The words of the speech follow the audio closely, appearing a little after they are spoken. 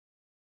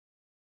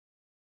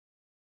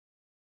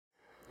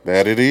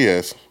That it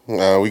is.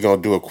 We're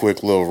going to do a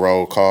quick little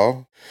roll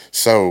call.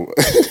 So,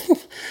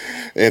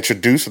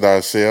 introducing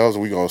ourselves,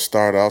 we're going to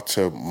start off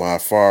to my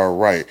far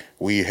right.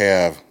 We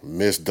have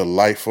Miss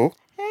Delightful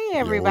Hey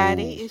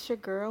everybody, Yo, it's your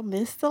girl,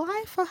 Miss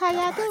Delightful. How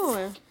y'all Delightful.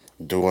 doing?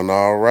 doing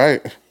all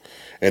right.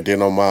 And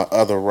then on my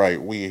other right,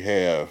 we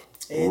have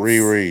It's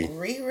Riri,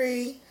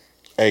 Riri,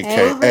 Hey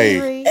aka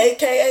Riri.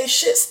 aka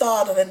shit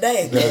starter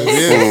today, that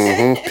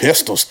it cause is.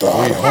 Pistol We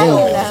Starter. he own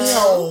on he it.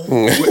 Hello.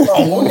 on We he on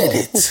own one.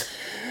 it.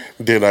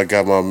 Then I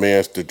got my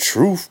man's The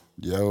Truth.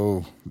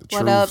 Yo, the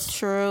What up, truth.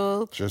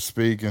 Truth? Just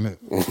speaking it.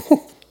 All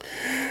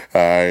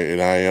right,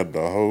 and I am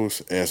the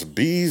host,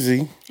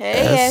 SBZ. Hey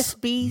S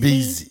SBZ.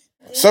 busy.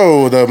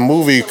 So the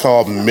movie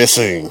called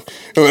Missing.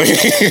 Do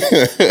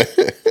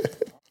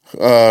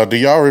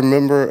y'all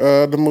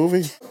remember the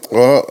movie?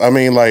 Well, I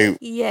mean, like, I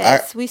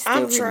Yes, we still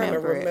I'm trying to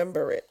remember it.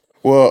 remember it.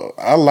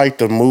 I liked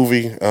the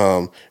movie.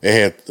 It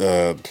had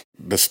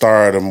the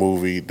star of the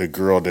movie, the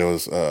girl that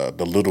was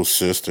the little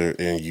sister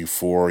in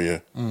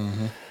Euphoria,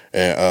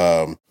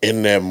 and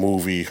in that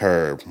movie,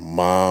 her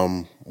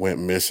mom went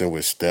missing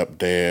with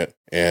stepdad,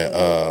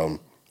 and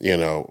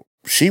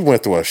she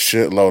went through a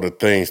shitload of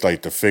things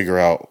like to figure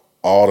out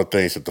all the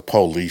things that the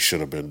police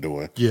should have been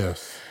doing,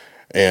 Yes.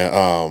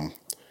 and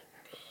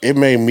it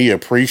made me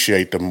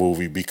appreciate the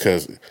movie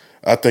because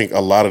I think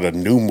a lot of the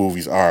new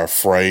movies are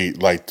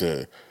afraid like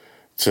to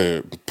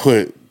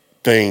put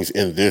things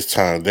in this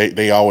time.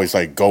 They always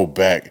like go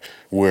back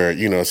where,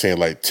 you know what I'm saying,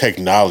 like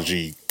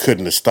technology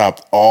couldn't have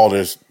stopped all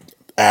this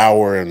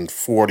hour and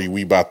 40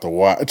 we about to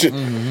watch.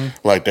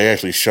 Like they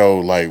actually show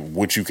like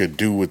what you could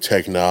do with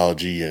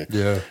technology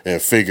Yeah.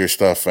 and figure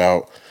stuff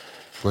out.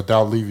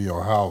 Without leaving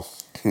your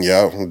house.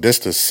 Yeah, this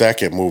the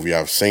second movie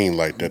I've seen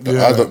like that.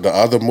 Yeah. The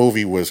other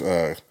movie was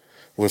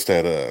what's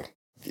that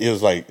it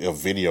was like a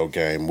video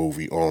game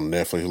movie on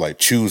Netflix, like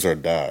Choose or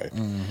Die.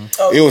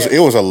 Oh It yeah,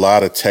 was a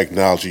lot of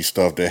technology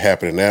stuff that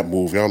happened in that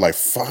movie. I'm like,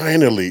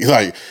 finally,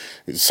 like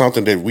it's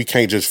something that we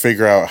can't just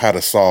figure out how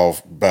to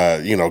solve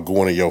by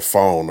going to your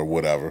phone or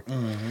whatever.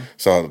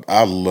 So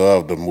I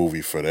love the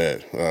movie for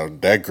that.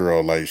 That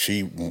girl, like,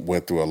 she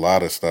went through a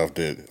lot of stuff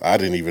that I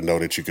didn't even know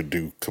that you could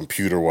do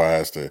computer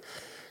wise to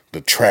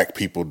track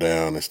people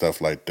down and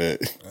stuff like that.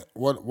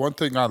 What one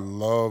thing I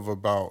love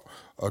about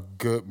a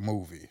good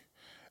movie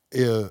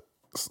is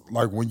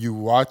like when you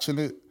watching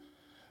it,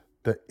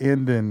 the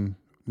ending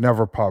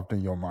never popped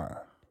in your mind.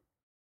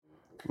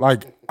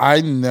 Like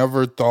I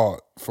never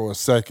thought for a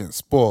second,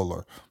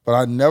 spoiler, but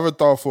I never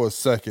thought for a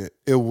second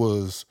it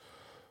was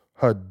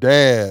her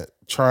dad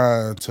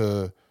trying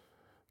to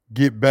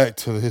get back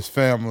to his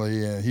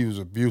family and he was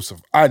abusive.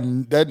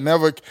 That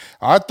never.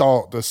 I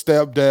thought the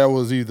stepdad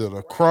was either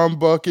the crumb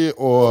bucket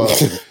or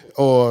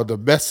the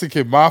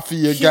Mexican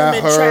mafia got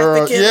human her.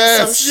 trafficking or some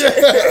Yes, shit.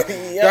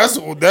 yeah. Yeah.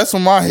 That's what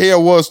my head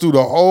was through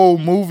the whole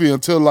movie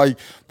until like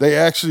they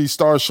actually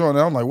start showing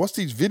it. I'm like, what's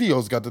these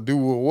videos got to do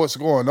with what's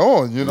going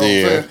on? You know what I'm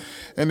Yeah. saying?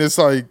 And it's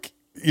like,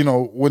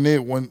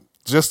 when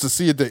just to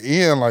see at the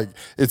end, like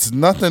it's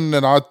nothing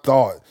that I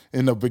thought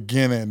in the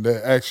beginning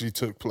that actually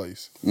took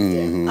place.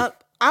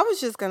 I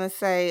was just gonna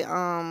say,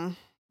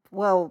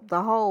 well,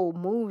 the whole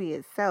movie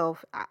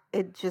itself,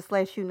 it just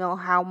lets you know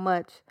how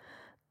much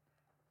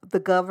the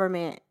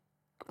government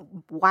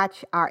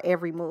watch our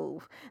every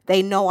move.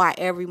 They know our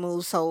every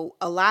move. So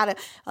a lot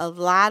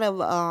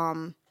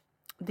of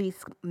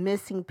these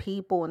missing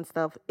people and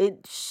stuff, they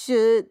Be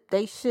should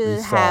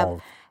have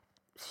solved.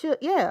 should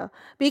yeah,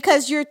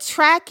 because you're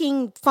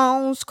tracking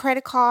phones,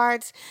 credit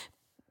cards,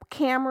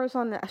 cameras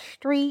on the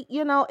street.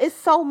 It's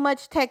so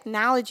much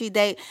technology.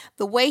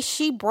 The way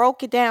she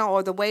broke it down,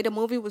 or the way the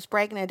movie was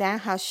breaking it down,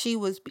 how she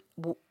was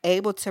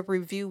able to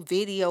review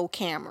video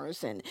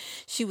cameras, and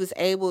she was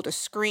able to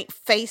screen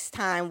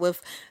FaceTime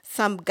with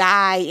some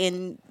guy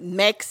in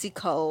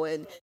Mexico,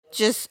 and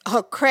just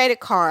her credit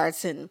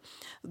cards and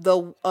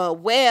the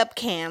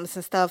webcams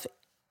and stuff.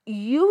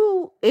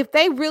 If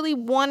they really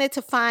wanted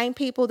to find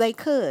people, they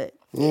could.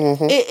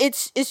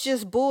 It's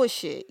just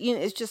bullshit.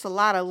 It's just a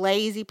lot of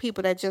lazy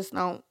people that just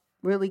don't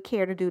really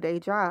care to do their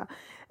job.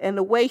 And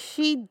the way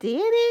she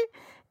did it,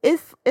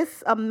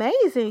 it's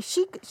amazing.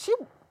 She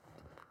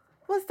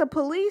was the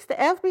police, the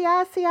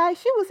FBI, CIA.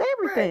 She was Right.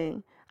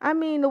 everything. I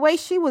mean, the way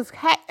she was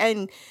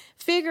and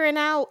figuring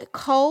out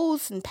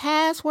codes and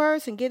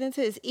passwords and getting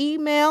to his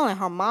email and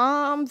her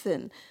mom's,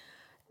 and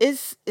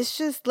it's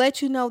just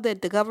let you know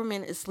that the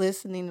government is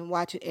listening and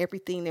watching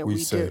everything that We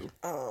we say. do.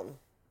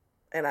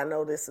 And I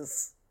know this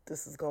is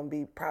gonna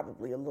be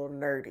probably a little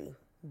nerdy,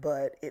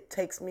 but it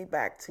takes me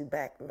back to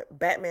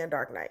Batman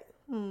Dark Knight,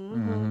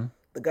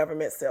 the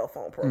government cell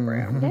phone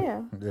program.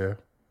 Yeah. Yeah.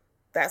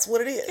 That's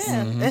what it is.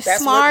 Yeah, that's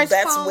That's smart.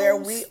 that's where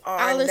we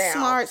are all this now.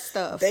 smart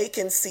stuff. They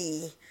can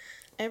see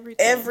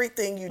Everything.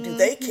 everything you do.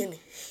 They can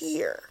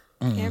hear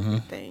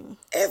Everything.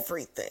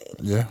 everything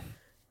Yeah.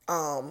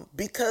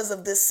 because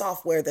of this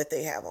software that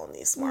they have on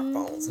these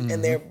smartphones,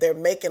 and they're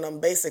making them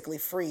basically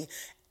free.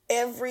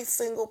 Every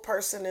single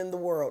person in the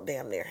world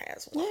damn near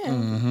has one.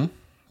 Yeah.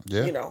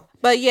 Yeah. You know,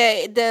 But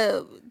yeah,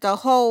 the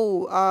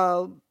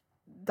whole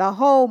the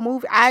whole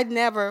movie, I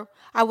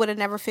would have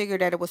never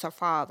figured that it was her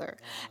father.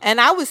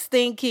 And I was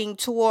thinking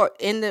toward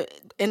in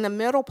the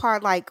middle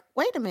part, like,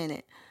 wait a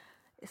minute.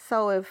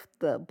 So if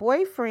the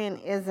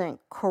boyfriend isn't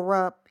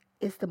corrupt,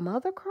 is the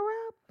mother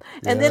corrupt?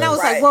 And then I was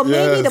like, Right. well,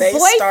 maybe Yes. the They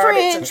started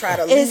to boyfriend try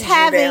to lead is you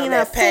having down an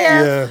that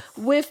affair path.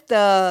 with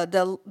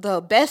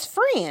the best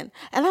friend.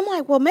 And I'm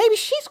like, well, maybe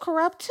she's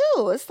corrupt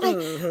too. It's like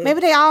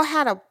maybe they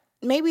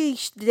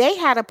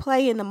had a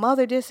play in the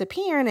mother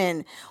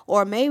disappearing,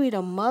 or maybe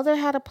the mother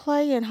had a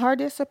play in her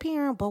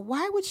disappearing. But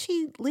why would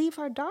she leave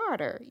her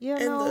daughter? You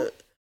know?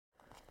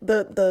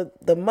 And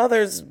the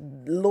mother's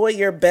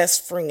lawyer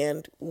best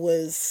friend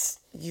was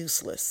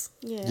useless.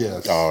 Yeah.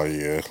 Yes. Oh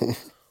yeah.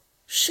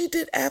 She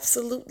did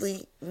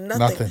absolutely nothing.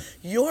 Nothing.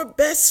 Your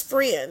best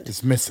friend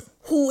It's missing.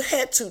 who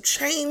had to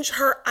change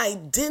her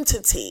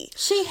identity.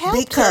 She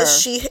helped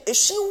because her.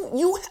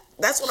 you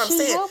that's what I'm She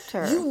saying. helped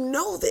her. You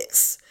know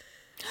this.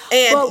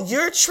 And Well-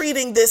 you're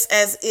treating this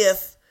as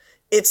if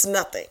it's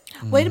nothing.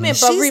 Wait a minute,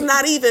 but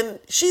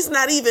She's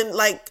not even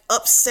like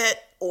upset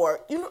or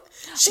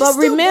she's but still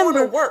remember,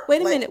 going to work.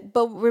 wait a Like, minute,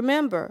 but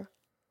remember,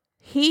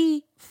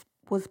 he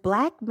was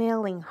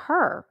blackmailing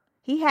her.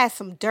 He had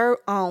some dirt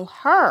on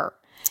her.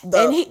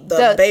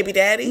 The baby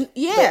daddy?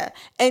 Yeah.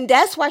 And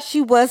that's why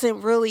she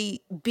wasn't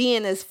really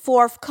being as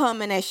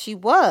forthcoming as she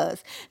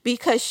was,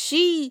 because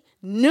she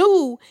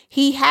knew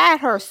he had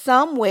her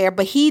somewhere,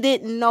 but he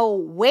didn't know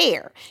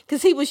where,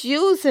 because he was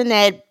using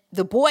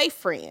the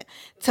boyfriend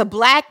to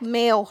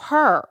blackmail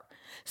her.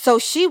 So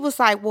she was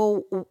like,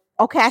 well,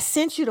 okay, I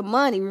sent you the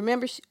money.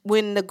 Remember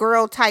when the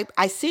girl typed,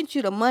 I sent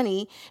you the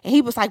money, and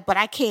he was like, but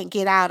I can't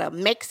get out of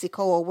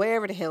Mexico or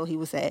wherever the hell he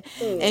was at.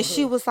 And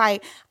she was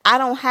like, I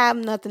don't have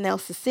nothing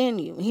else to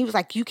send you. And he was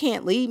like, you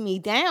can't leave me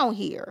down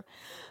here.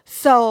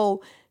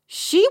 So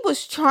she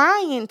was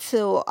trying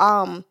to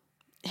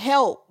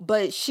help,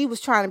 but she was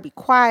trying to be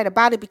quiet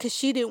about it because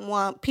she didn't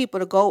want people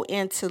to go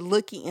into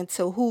looking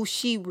into who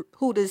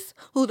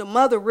the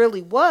mother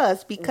really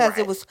was, because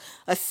it was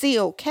a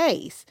sealed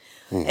case.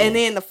 And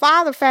then the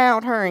father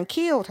found her and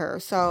killed her.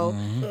 So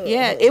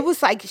yeah, it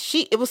was like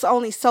it was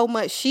only so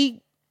much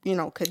she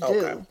could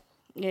do.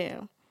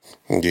 Yeah.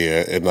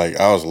 Yeah, and like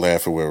I was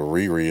laughing with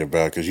Riri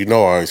about, because I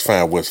always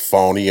find what's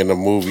phony in the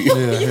movie.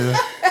 Yeah.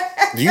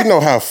 Do you know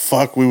how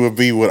fucked we would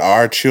be with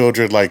our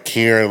children, like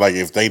caring, like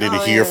if they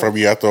didn't hear from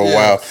you after a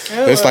while?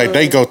 It's like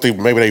they go through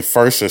maybe they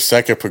first or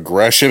second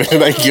progression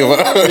and they give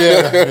up.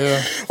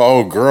 Yeah.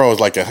 Oh, girl is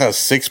like her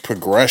sixth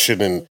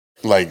progression and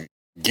like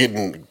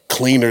getting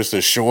cleaners to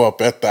show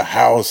up at the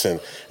house, and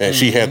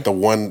she had the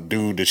one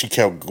dude that she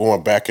kept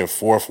going back and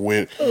forth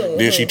with.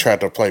 Then she tried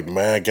to play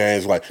mind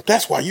games like,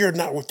 that's why you're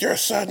not with your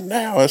son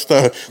now and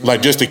stuff,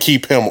 like just to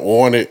keep him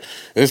on it.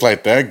 It's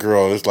like that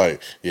girl is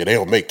like, yeah, they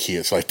don't make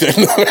kids like that.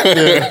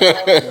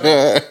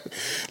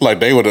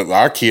 Like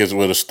our kids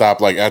would have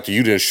stopped like after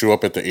you didn't show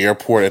up at the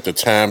airport at the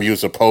time you were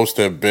supposed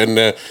to have been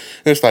there.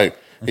 It's like,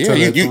 Until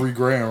yeah, that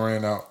 $3,000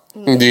 ran out.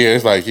 Yeah,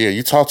 it's like, yeah,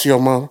 you talk to your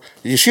mom.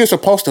 Yeah, she was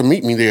supposed to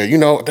meet me there.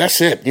 That's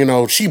it.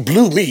 She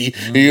blew me.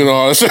 And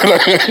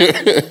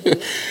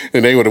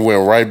they would have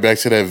went right back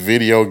to that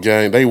video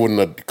game. They wouldn't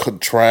have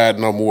tried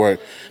no more.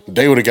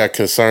 They would have got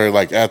concerned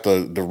like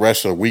after the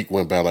rest of the week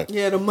went by. Like,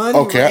 The money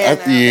okay, ran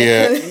out.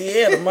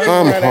 yeah, the money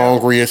I'm ran out.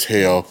 hungry as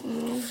hell.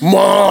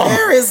 Mom,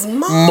 Where is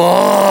mom?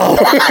 mom.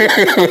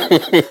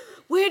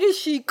 Where did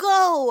she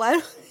go?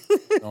 I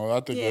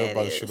think Yeah,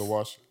 everybody it should have is.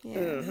 watched it.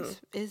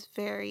 Yeah, it's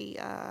very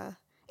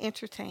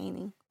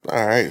entertaining.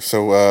 All right,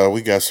 so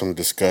we got some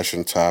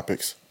discussion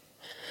topics.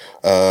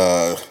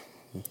 Do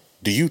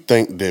you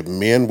think that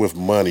men with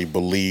money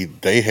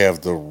believe they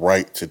have the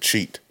right to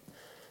cheat?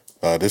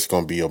 This is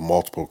going to be a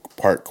multiple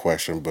part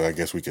question, but I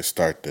guess we can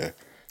start there.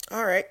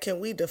 All right, can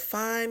we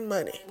define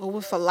money? Well,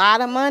 with a lot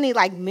of money,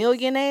 like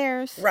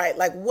millionaires. Right,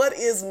 like what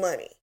is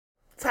money?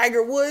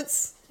 Tiger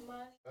Woods?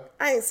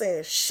 I ain't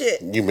saying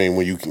shit. You mean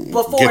when you can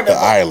Before get the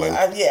island?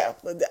 Yeah,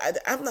 but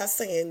I'm not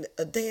saying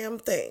a damn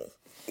thing.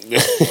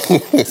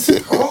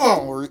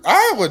 Hold on,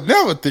 I would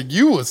never think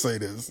you would say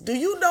this. Do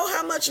you know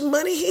how much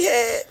money he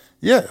had?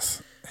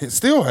 Yes, it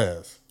still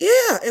has.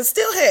 Yeah, and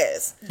still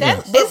has.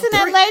 That But isn't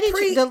that lady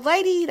pre- the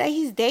lady that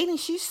he's dating?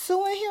 She's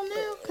suing him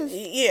now because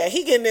Yeah,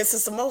 he getting into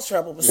some more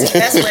trouble. But see,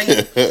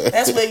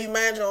 that's where you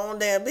mind your own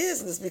damn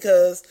business,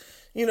 because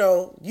you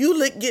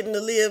getting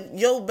to live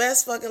your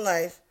best fucking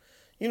life.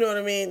 You know what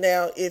I mean?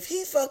 Now, if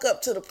he fuck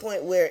up to the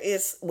point where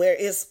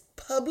it's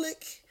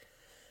public,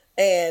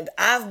 and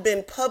I've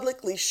been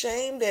publicly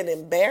shamed and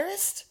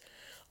embarrassed,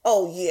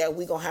 oh yeah,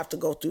 we gonna have to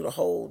go through the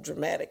whole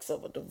dramatics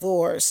of a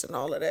divorce and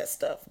all of that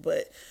stuff.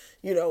 But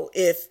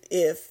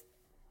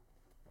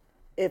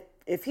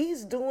if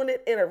he's doing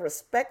it in a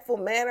respectful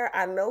manner,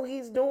 I know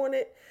he's doing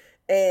it,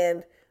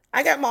 and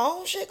I got my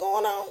own shit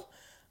going on,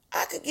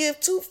 I could give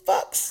two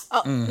fucks.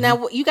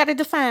 Now you got to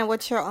define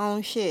what's your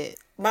own shit.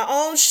 My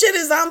own shit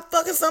is I'm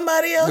fucking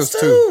somebody else Just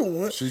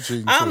too. She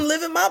cheating I'm too.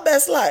 living my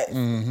best life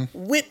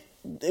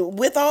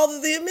with all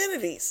of the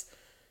amenities.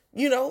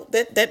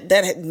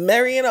 That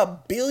marrying a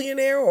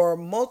billionaire or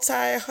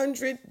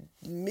multi-hundred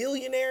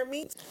millionaire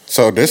means.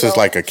 So this is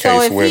like a So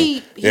case if when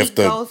he if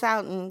the goes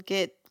out and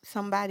get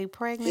somebody He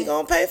pregnant,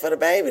 gonna pay for the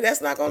baby.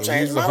 That's not gonna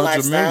change He's my 100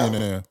 lifestyle.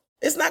 millionaire.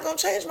 It's not gonna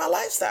change my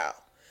lifestyle.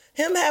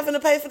 Him having to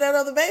pay for that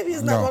other baby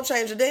is not No. gonna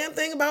change a damn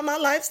thing about my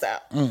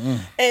lifestyle.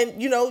 And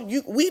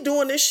we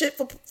doing this shit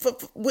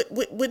with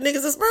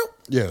niggas that's broke.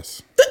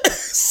 Yes.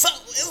 So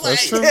it's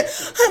That's like,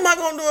 true. how am I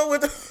gonna do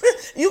it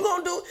with you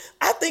gonna do?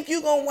 I think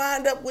you gonna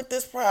wind up with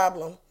this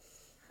problem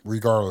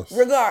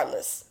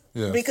regardless.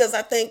 Yes. Because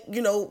I think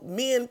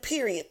men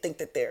period think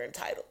that they're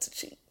entitled to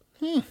cheat.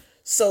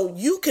 So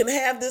you can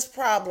have this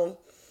problem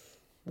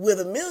with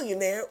a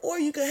millionaire, or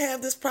you can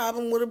have this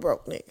problem with a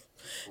broke nigga.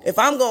 If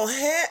I'm gonna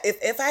have,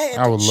 if I had,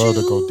 I would to love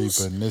choose, to go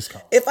deeper in this.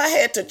 If I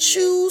had to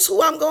choose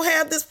who I'm gonna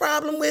have this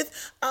problem with,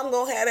 I'm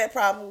gonna have that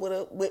problem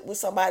with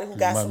somebody who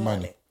got some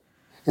money.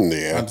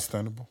 yeah.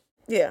 Understandable.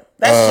 Yeah,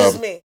 that's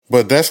just me.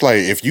 But that's like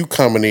if you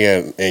coming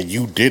in and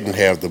you didn't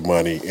have the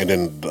money, and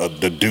then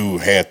the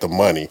dude had the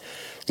money.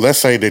 Let's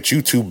say that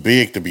you too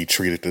big to be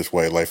treated this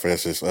way. Like for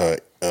instance,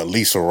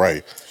 Lisa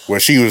Ray,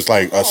 where she was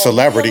like a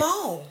celebrity.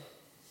 Alone.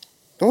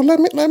 Don't let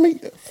me.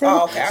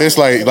 Oh, okay. It's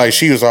like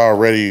she was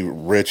already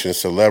rich and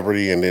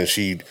celebrity, and then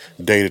she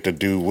dated the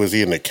dude. Was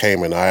he in the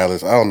Cayman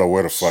Islands? I don't know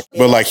where the fuck.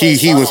 But like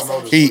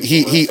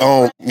he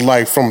owned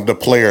like from the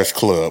Players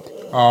Club.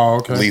 Oh,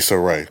 okay. Lisa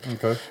Ray.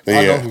 Okay. Yeah.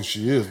 I know who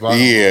she is. But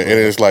Yeah, and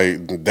it's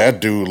like that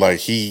dude. Like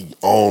he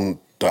owned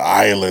the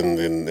island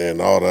and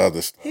all the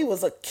other stuff. He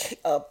was a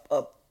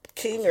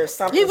king or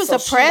something. He was so a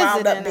she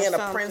wound president up or being a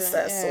something,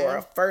 princess yeah. or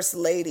a first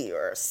lady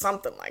or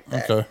something like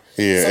that. Okay.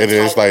 Yeah, Some and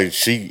it's type- like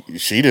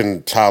she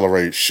didn't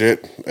tolerate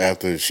shit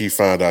after she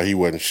found out he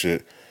wasn't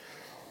shit.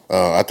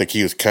 I think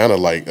he was kind of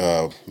like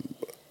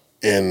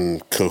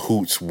in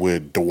cahoots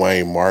with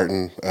Dwayne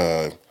Martin,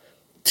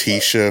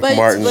 Tisha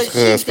Martin's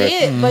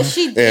husband. But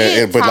she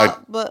did.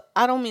 but But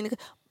I don't mean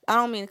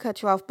to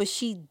cut you off. But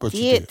she But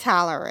you did did.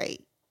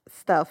 tolerate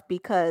stuff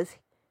because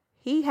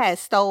he had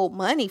stole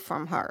money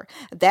from her.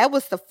 That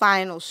was the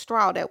final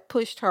straw that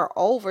pushed her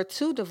over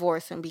to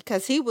divorce him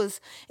because he was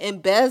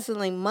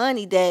embezzling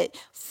money that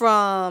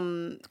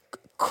from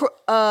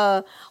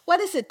what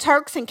is it,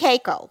 Turks and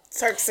Caicos.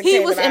 Turks and He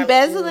Cayman was Islands.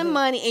 embezzling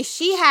money, and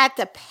she had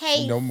to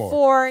pay No more.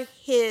 for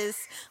his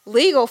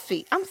legal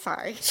fee. I'm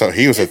sorry. So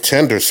he was a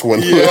tender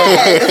swindler.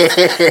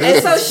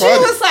 And so she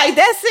was like,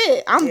 "That's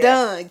it. I'm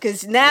done.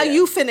 Because now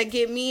you finna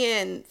get me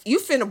in. You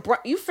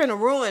finna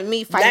ruin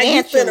me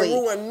financially. Now you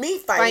finna ruin me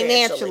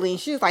financially. And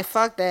she was like,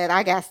 "Fuck that.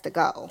 I got to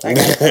go."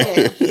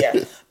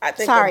 Yeah. I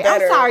think Sorry, a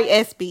better, I'm sorry,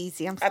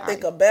 SBZ. I'm I sorry.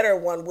 think a better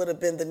one would have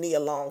been the Nia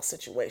Long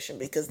situation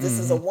because this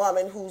is a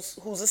woman who's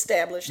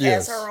established,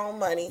 Yes. has her own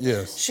money.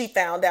 Yes. She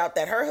found out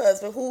that her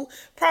husband, who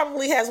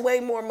probably has way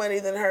more money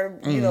than her,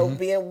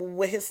 being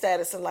with his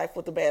status in life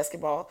with the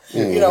basketball,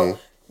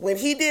 when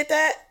he did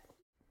that,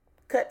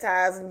 cut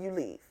ties and you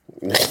leave.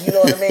 You know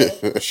what I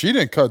mean? She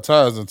didn't cut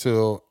ties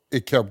until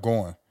it kept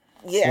going.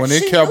 Yeah, When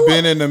it she kept knew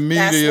being it. in the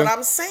media, that's what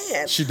I'm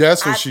saying.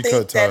 that's when I she think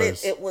cut that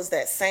ties. It was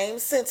that same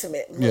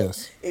sentiment. Look,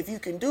 Yes. if you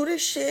can do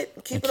this shit,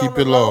 and keep And it on keep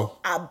the it low.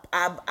 low.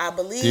 I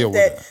believe Deal with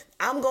that that.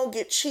 I'm gonna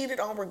get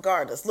cheated on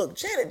regardless. Look,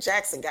 Janet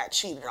Jackson got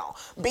cheated on.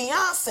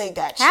 Beyonce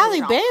got Halle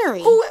cheated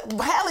Berry. on.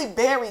 Halle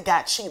Berry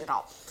got cheated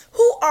on.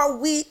 Who are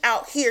we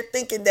out here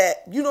thinking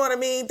that, you know what I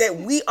mean, that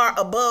we are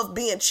above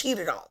being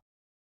cheated on?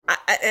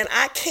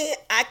 I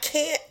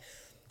can't,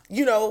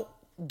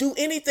 do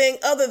anything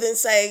other than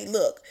say,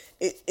 look,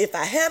 if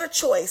I had a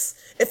choice,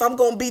 if I'm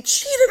going to be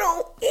cheated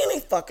on any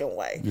fucking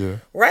way,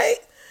 right?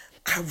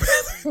 I'd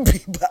rather be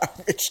by a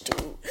rich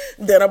dude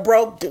than a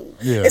broke dude.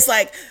 Yeah. It's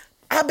like,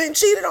 I've been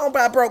cheated on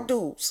by broke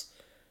dudes.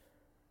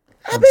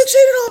 I've been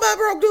cheated on by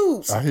broke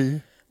dudes. I hear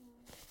you.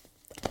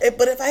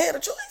 But if I had a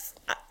choice,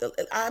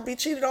 I'd be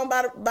cheated on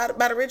by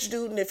the rich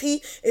dude. And if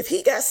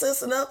he got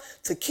sense enough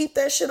to keep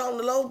that shit on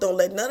the low, don't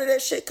let none of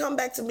that shit come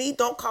back to me.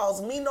 Don't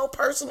cause me no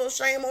personal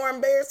shame or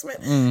embarrassment.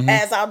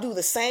 As I'll do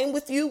the same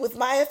with you with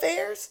my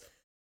affairs.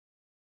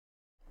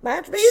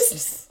 Mind your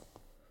business.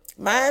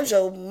 Mind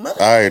your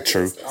mother. All right,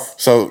 true.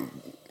 So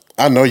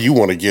I know you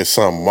want to get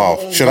something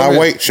off. Should I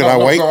wait? Should I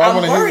wait? go. I'm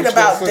wanna hear worried what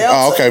about you're Delta.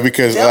 Oh, okay,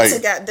 because, Delta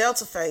like- got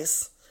Delta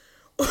face.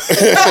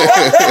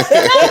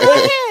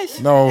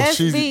 No, That's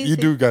you busy.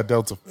 do got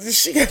Delta.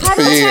 She got How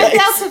do I Yeah, take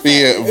Delta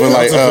face? yeah, but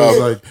like, Delta feels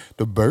like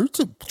the birds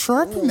are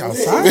chirping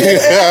outside.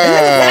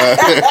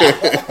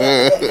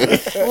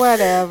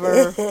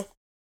 Whatever.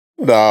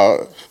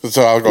 no.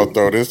 So I was gonna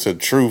throw this to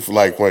truth,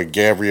 like when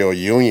Gabrielle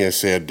Union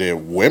said that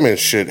women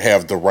should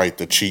have the right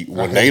to cheat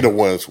when they the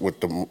ones with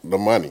the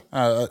money.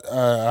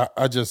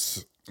 I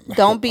just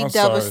Don't be I'm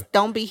double. sorry.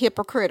 Don't be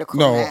hypocritical.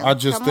 No, now. I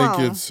just Come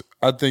think on.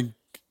 I think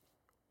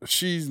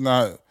she's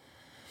not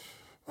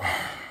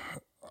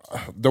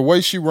the way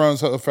she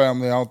runs her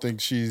family. I don't think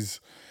she's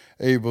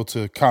able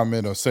to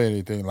comment or say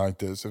anything like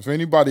this. If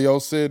anybody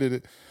else said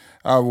it,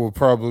 I would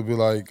probably be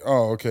like,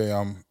 oh, okay,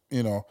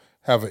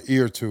 have an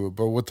ear to it.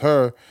 But with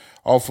her,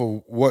 off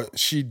of what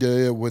she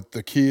did with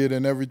the kid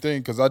and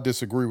everything, because I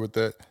disagree with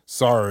that.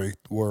 Sorry,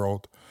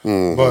 world.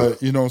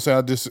 But you know what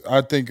I'm saying?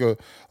 I think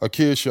a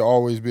kid should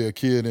always be a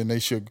kid, and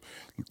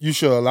you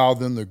should allow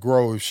them to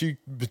grow.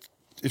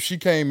 If she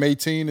came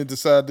 18 and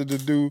decided to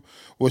do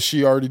what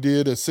she already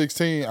did at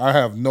 16, I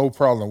have no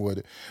problem with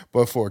it.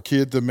 But for a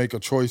kid to make a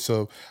choice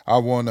of, I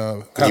want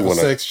to have a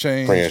sex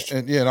change,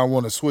 and I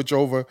want to switch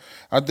over,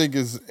 I think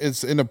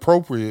it's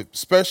inappropriate,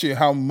 especially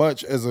how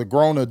much as a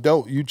grown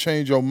adult you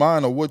change your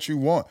mind of what you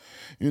want.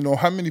 You know,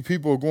 how many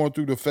people are going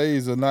through the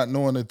phase of not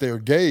knowing that they're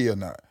gay or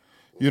not?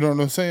 You know what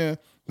I'm saying?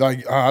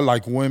 Like, I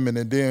like women,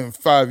 and then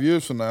 5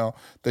 years from now,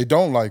 they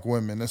don't like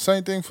women. The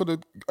same thing for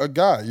a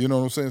guy, you know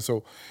what I'm saying?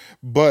 So,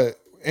 but,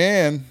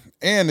 and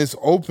it's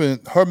open,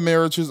 her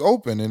marriage is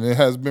open, and it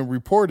has been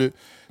reported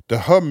that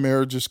her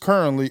marriage is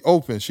currently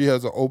open. She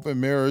has an open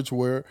marriage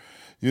where,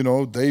 you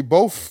know, they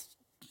both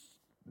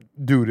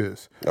do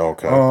this.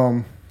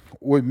 Okay.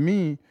 With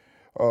me,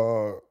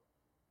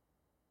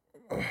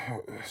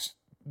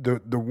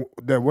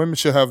 that women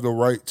should have the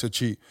right to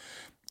cheat.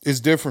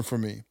 It's different for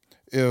me.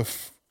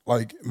 If,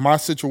 like, my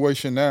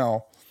situation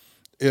now,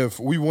 if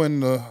we win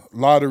the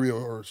lottery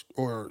or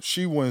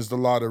she wins the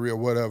lottery or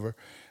whatever,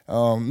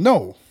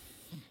 no,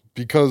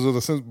 because of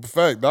the simple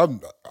fact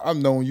I've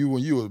known you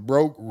when you was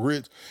broke,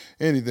 rich,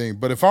 anything.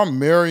 But if I'm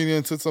married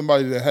into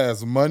somebody that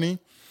has money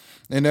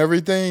and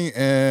everything,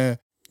 and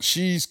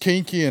she's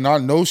kinky, and I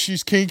know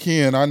she's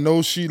kinky, and I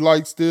know she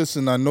likes this,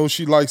 and I know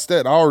she likes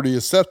that, I already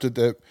accepted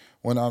that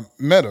when I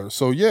met her.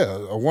 So yeah,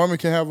 a woman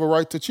can have a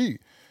right to cheat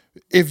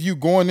if you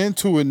going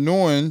into it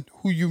knowing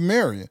who you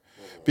marrying.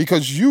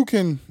 Because you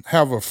can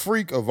have a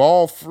freak of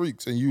all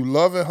freaks, and you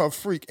loving her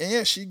freak,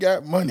 and she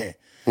got money.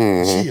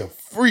 She a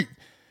freak,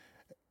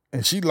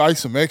 and she likes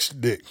some extra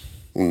dick.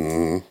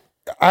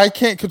 I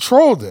can't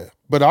control that,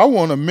 but I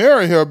want to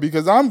marry her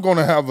because I'm going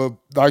to have I'm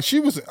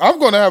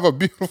going to have a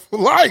beautiful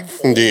life,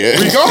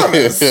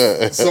 regardless.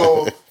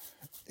 So,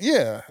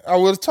 yeah, I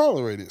would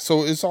tolerate it.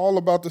 So it's all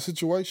about the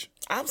situation.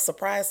 I'm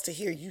surprised to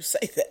hear you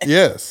say that.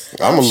 Yes.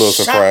 I'm a little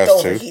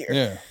surprised too. Here.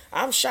 Yeah.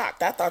 I'm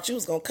shocked. I thought you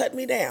was gonna cut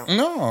me down.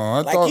 No,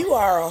 I like thought you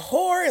are a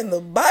whore in the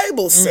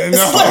Bible says.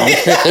 No, I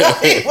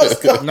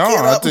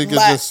think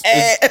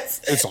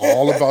it's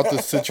all about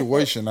the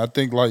situation. I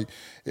think, like,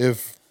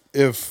 if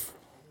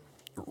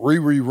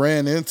Riri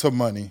ran into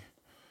money,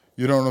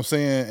 you know what I'm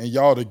saying, and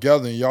y'all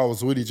together and y'all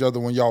was with each other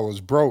when y'all was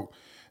broke,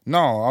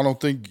 no, I don't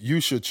think you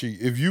should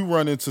cheat. If you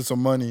run into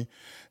some money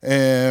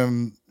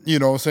and, you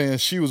know what I'm saying,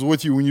 she was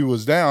with you when you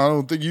was down, I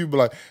don't think you'd be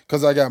like,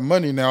 because I got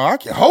money now, I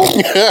can hold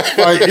it.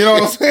 Like, you know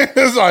what I'm saying?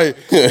 It's like,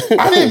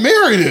 I didn't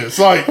marry this.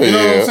 Like, you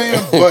know what I'm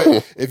saying?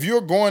 But if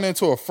you're going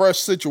into a fresh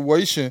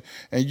situation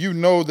and you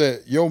know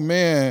that your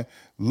man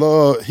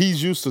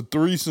he's used to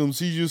threesomes,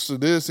 he's used to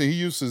this, and he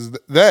used to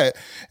that,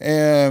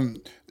 and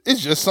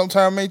it's just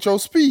sometimes ain't your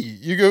speed.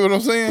 You get what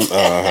I'm saying?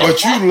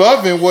 But you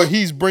loving what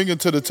he's bringing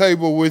to the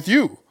table with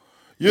you.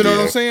 You know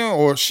what I'm saying?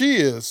 Or she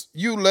is.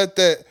 You let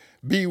that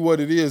be what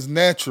it is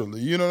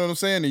naturally. You know what I'm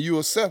saying? And you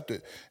accept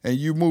it and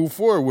you move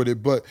forward with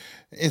it. But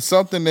it's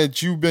something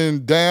that you've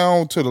been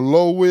down to the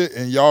low with,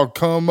 and y'all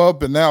come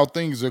up and now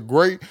things are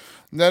great.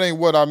 That ain't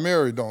what I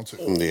married on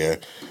to.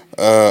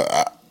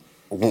 Yeah.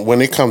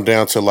 When it come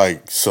down to,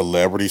 like,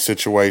 celebrity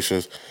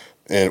situations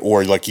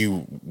or like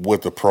you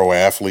with a pro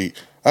athlete,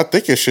 I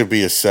think it should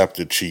be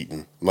accepted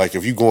cheating. Like,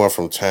 if you going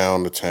from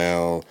town to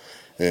town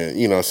and,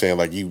 you know what I'm saying,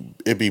 like,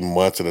 it'd be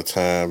months at a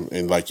time,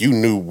 and, like, you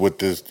knew what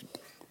this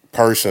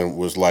person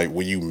was like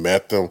when you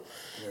met them,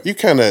 you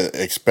kind of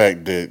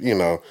expect that, you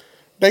know,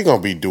 they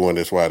gonna be doing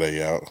this while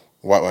they out.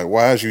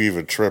 Why is you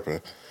even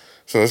tripping?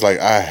 So it's like,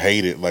 I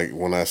hate it, like,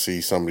 when I see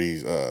some of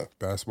these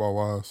basketball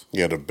wives.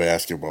 Yeah, the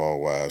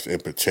basketball wives in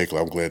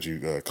particular. I'm glad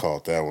you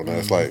called that one.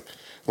 It's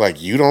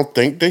like, you don't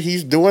think that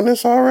he's doing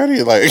this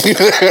already? Like,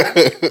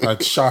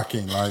 like,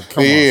 shocking. Like,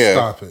 come on,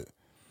 stop it.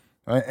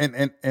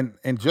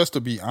 And just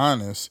to be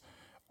honest,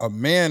 a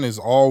man is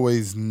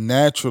always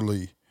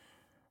naturally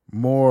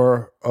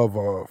more of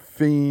a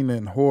fiend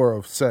and whore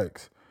of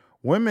sex.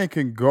 Women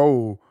can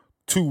go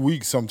 2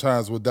 weeks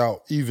sometimes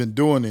without even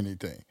doing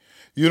anything.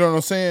 You know what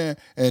I'm saying?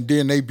 And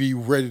then they be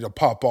ready to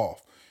pop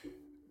off.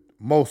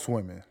 Most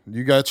women.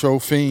 You got your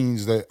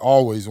fiends that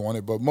always want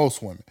it, but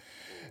most women.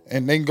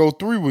 And they can go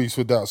 3 weeks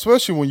without,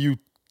 especially when you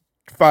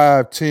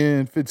 5,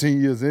 10,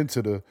 15 years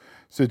into the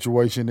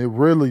situation. It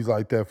really is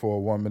like that for a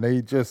woman.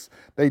 They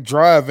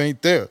drive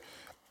ain't there.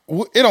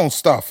 It don't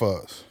stop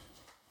for us.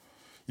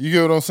 You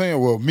get what I'm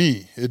saying? Well,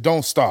 me, it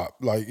don't stop.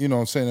 Like, you know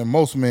what I'm saying? And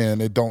most men,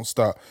 it don't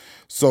stop.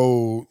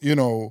 So, you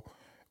know,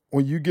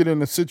 when you get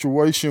in a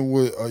situation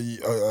with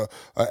a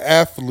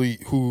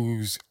athlete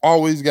who's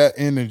always got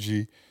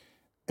energy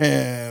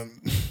and,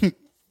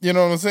 you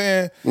know what I'm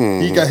saying?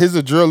 Mm-hmm. He got his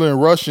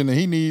adrenaline rushing and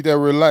he need that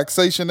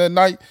relaxation at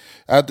night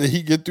after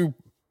he get through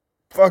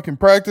fucking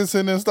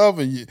practicing and stuff,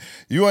 and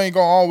you ain't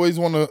gonna always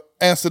want to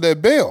answer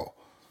that bell.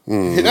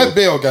 Mm-hmm. That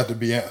bell got to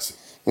be answered.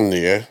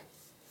 Yeah.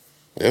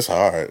 It's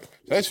hard.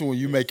 Especially when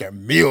you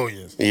making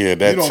millions. Yeah,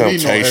 that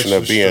temptation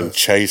of being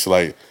chased,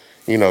 like,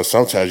 you know,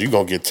 sometimes you're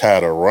going to get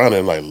tired of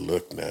running. Like,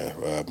 look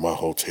now, my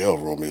hotel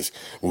room is.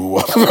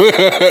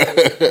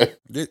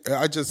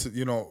 I just,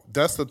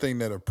 that's the thing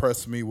that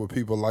impressed me with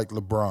people like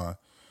LeBron.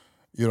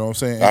 You know what I'm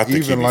saying? I And have to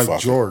keep even you like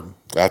fucking. Jordan.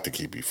 I have to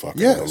keep you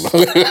fucking. Yes.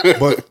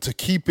 But to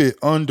keep it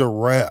under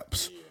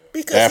wraps.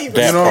 Because he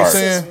That respects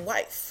part. his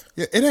wife.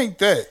 Yeah, it ain't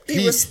that.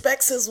 He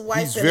respects his wife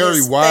he's and very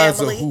his wise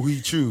family, of who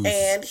he chooses.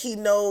 and he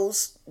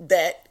knows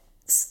that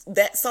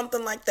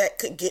something like that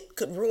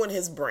could ruin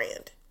his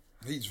brand.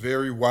 He's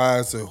very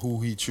wise of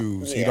who he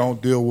chooses. Yeah. He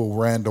don't deal with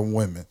random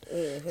women.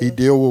 Mm-hmm. He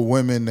deal with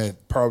women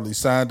that probably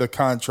signed a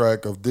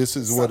contract of this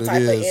is what it is. Some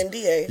type of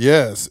NDA.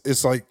 Yes.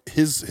 It's like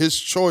his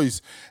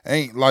choice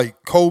ain't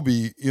like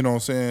Kobe, you know what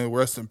I'm saying,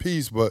 rest in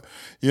peace, but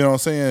you know what I'm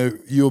saying,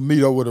 you'll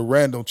meet up with a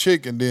random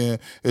chick and then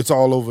it's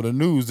all over the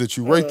news that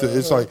you rate it.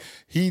 It's like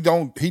he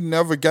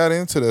never got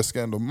into that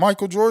scandal.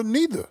 Michael Jordan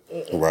neither.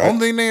 Right.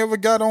 Only thing they ever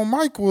got on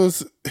Mike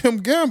was him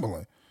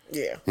gambling.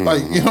 Yeah.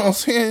 Like, you know what I'm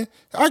saying?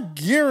 I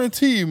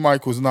guarantee you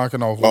Mike was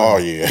knocking off women. Oh,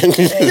 yeah.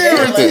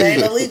 Gambling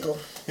ain't illegal.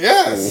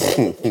 Yes.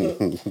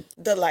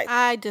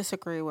 I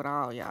disagree with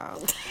all y'all.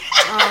 Here,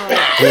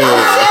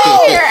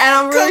 and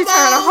I'm really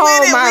trying to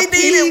hold my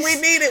peace.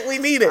 We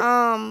need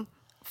it.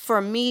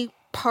 For me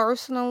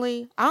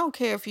personally, I don't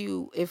care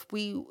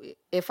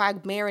if I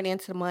married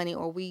into the money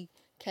or we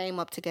came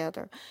up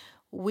together.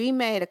 We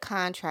made a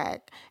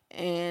contract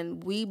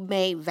and we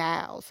made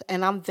vows,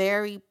 and I'm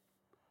very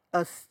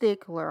a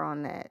stickler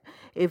on that.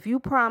 If you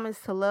promise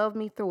to love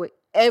me through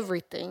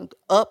everything,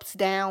 ups,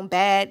 down,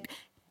 bad,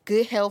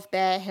 good health,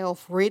 bad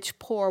health, rich,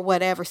 poor,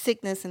 whatever,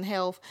 sickness and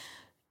health,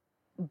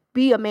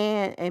 be a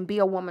man and be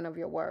a woman of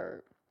your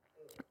word.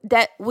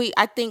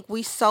 I think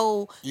we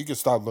so. You can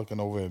stop looking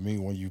over at me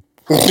when you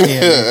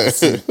can't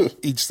see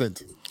each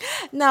sentence.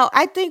 No,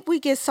 I think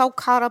we get so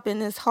caught up in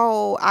this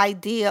whole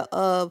idea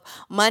of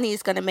money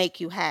is going to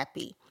make you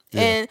happy.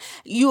 Yeah. And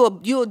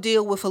you'll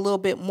deal with a little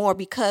bit more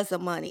because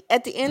of money.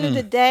 At the end of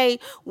the day,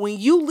 when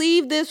you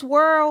leave this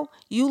world,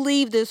 you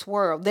leave this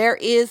world. There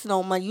is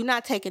no money. You're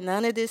not taking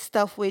none of this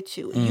stuff with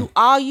you.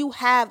 All you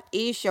have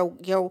is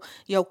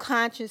your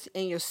conscience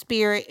and your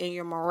spirit and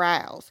your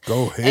morals.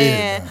 Go ahead.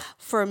 And man.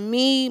 For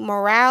me,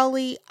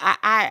 morality,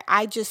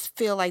 I just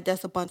feel like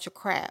that's a bunch of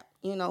crap.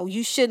 You know,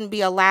 you shouldn't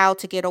be allowed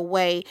to get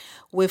away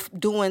with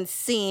doing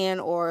sin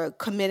or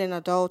committing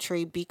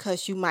adultery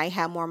because you might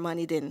have more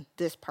money than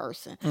this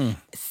person.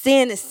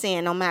 Sin is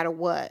sin no matter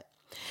what.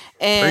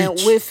 And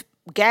Preach. with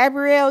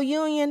Gabrielle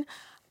Union,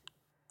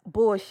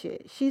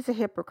 bullshit. She's a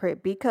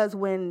hypocrite because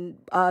when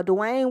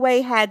Dwayne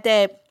Wade had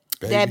that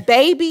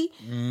baby,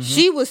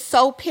 she was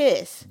so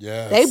pissed.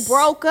 Yes. They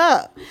broke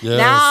up. Yes.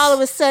 Now all of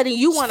a sudden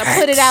you want to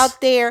put it out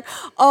there.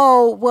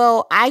 Oh,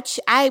 well,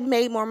 I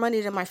made more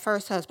money than my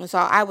first husband, so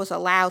I was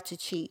allowed to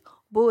cheat.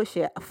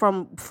 Bullshit.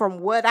 From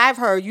what I've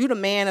heard, you the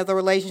man of the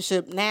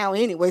relationship now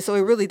anyway, so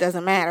it really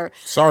doesn't matter.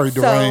 Sorry,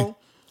 Dwayne.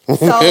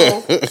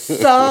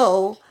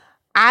 So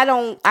I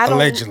don't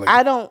Allegedly.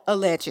 I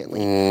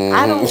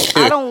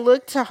don't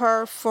look to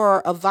her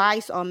for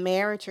advice on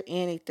marriage or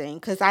anything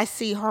because I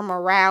see her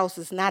morals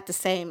is not the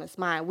same as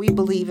mine. We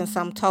believe in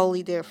something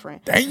totally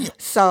different. Damn.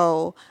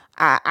 So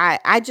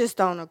I just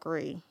don't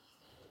agree.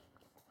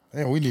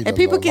 Man, we need. And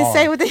people can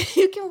say what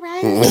you can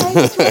write and say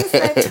what you want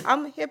to say.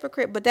 I'm a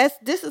hypocrite, but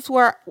this is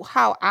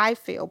how I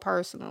feel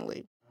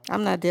personally.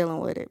 I'm not dealing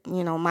with it.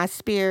 You know, my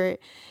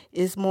spirit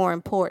is more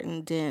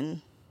important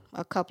than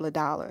a couple of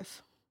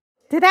dollars.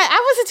 I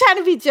wasn't trying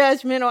to be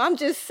judgmental. I'm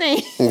just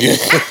saying.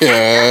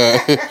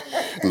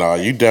 No,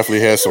 you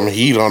definitely had some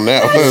heat on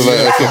that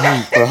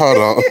one. Hold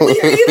on. We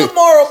need a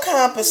moral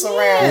compass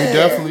around We here.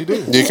 definitely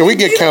do. Yeah, can we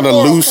get kind of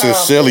loose and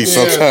silly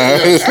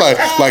sometimes? It's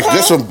like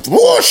this some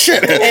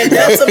bullshit. And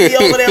Delta be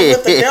over there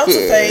with the Delta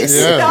face.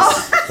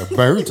 Yes. The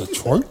birds are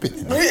chirping.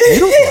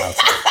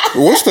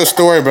 What's the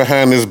story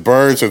behind this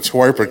birds and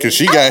twerper? Because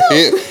she got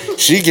hit.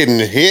 She getting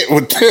hit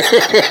with.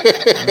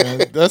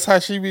 That's how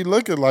she be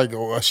looking. Like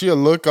she'll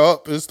look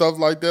up and stuff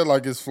like that,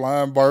 like it's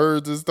flying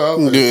birds and stuff.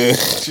 And Yeah.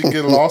 she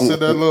get lost in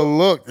that little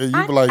look, and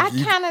you be like,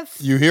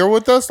 you here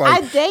with us?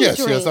 Like, I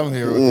daydream. yes, I'm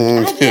here with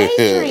you. I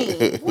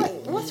daydream.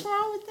 What's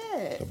wrong with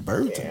that? The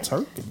birds are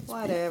turkey.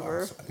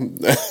 Whatever.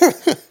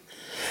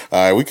 All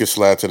right, we can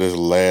slide to this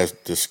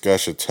last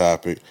discussion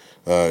topic.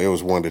 It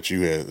was one that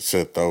you had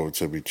sent over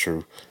to be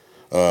true.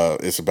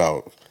 It's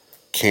about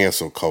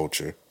cancel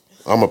culture.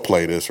 I'm gonna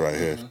play this right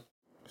here.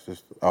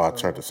 I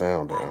turned the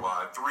sound down.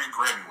 Worldwide, 3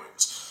 Grammy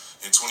wins.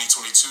 In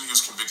 2022, he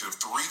was convicted of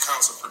 3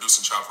 counts of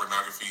producing child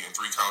pornography and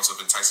 3 counts of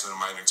enticing a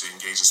minor to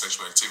engage in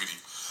sexual activity.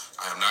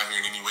 I am not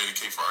here in any way to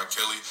cape for R.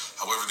 Kelly.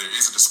 However, there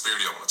is a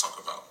disparity I want to talk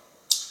about.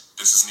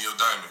 This is Neil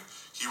Diamond.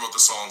 He wrote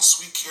the song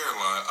Sweet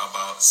Caroline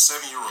about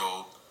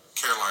 7-year-old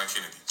Caroline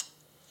Kennedy.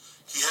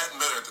 He hadn't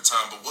met her at the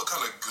time, but what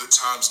kind of good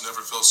times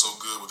never felt so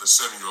good with a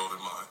 7-year-old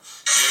in mind?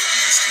 Yet, you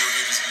can still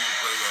hear this being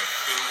played at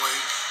Fenway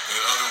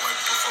and other white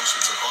people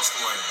functions across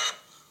the land.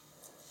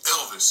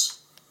 Elvis.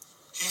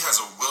 He He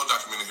has a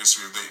well-documented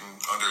history of dating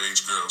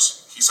underage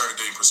girls. He started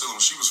dating Priscilla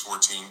when she was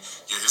 14,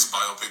 yet his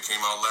biopic came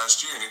out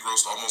last year and it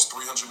grossed almost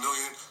 $300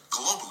 million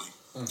globally.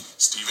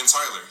 Steven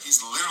Tyler,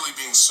 he's literally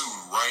being sued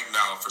right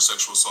now for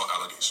sexual assault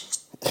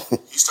allegations.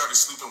 He started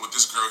sleeping with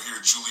this girl here,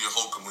 Julia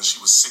Holcomb, when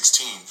she was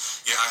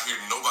 16. Yet I hear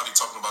nobody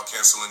talking about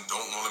canceling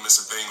Don't Want to Miss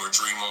a Thing or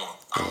Dream On.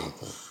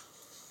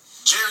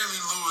 Jerry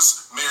Lee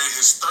Lewis married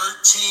his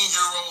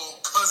 13-year-old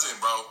cousin,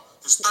 bro.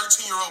 His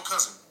 13-year-old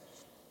cousin.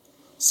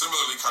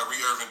 Similarly,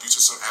 Kyrie Irving, due to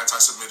some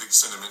anti-Semitic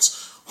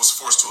sentiments, was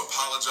forced to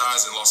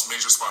apologize and lost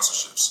major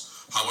sponsorships.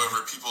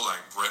 However, people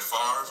like Brett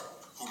Favre,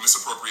 who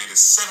misappropriated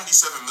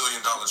 $77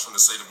 million from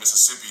the state of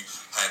Mississippi,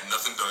 had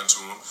nothing done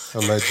to him.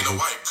 And Dana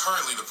White,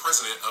 currently the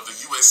president of the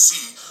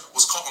USC,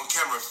 was caught on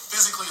camera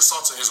physically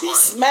assaulting his wife.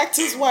 He smacked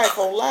his wife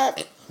on live.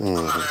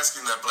 I'm not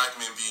asking that black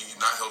men be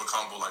not held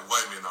accountable like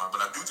white men are,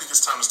 but I do think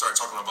it's time to start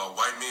talking about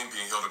white men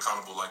being held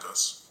accountable like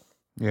us.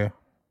 Yeah.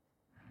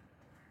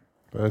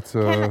 That's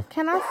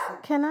Can I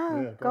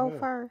go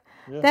first?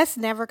 Yeah. That's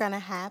never gonna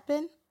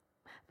happen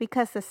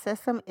because the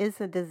system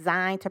isn't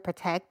designed to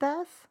protect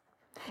us.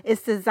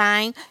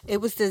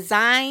 It was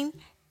designed,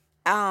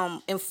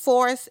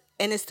 enforced,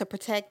 and it's to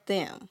protect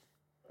them.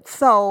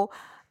 So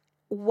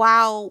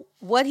while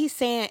what he's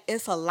saying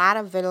is a lot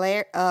of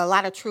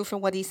truth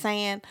in what he's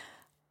saying,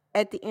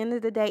 at the end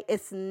of the day,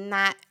 it's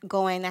not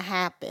going to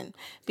happen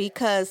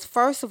because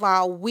first of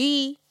all,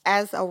 we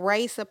as a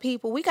race of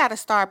people, we got to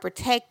start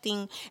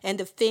protecting and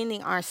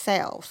defending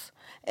ourselves.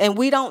 And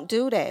we don't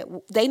do that.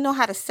 They know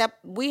how to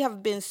we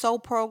have been so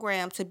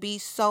programmed to be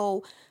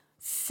so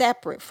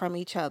separate from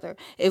each other.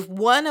 If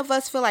one of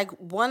us feel like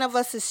one of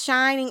us is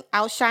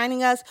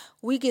outshining us,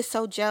 we get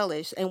so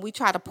jealous and we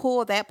try to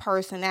pull that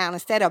person out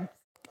instead of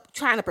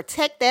trying to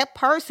protect that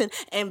person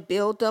and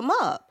build them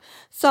up.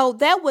 So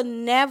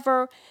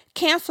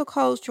cancel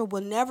culture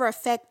will never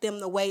affect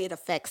them the way it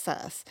affects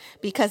us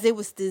because it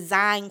was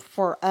designed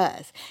for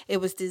us.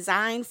 It was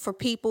designed for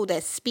people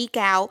that speak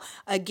out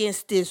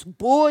against this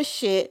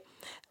bullshit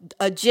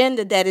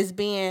agenda that is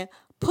being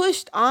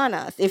pushed on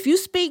us. If you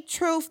speak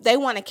truth, they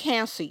want to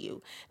cancel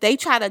you. They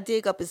try to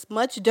dig up as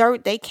much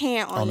dirt they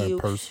can on you.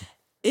 Person.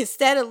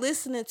 Instead of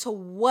listening to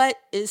what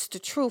is the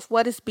truth,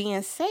 what is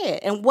being said,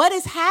 and what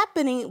is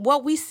happening,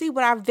 what we see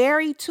with our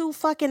very two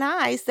fucking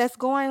eyes that's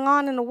going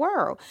on in the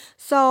world.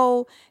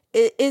 So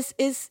it's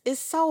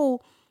sad.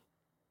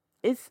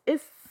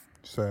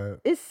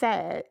 It's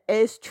sad.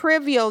 It's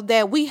trivial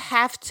that we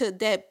have to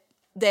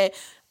that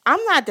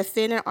I'm not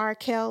defending R.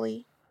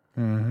 Kelly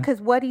because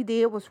what he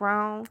did was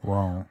wrong.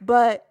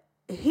 But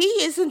he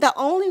isn't the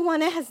only one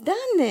that has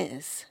done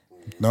this.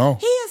 No.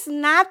 He is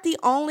not the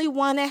only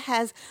one that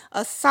has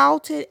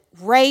assaulted,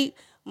 raped,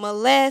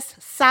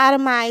 molested,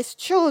 sodomized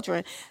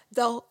children.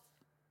 Go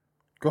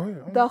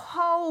ahead. The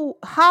whole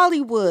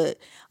Hollywood,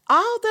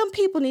 all them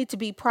people need to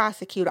be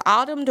prosecuted.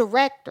 All them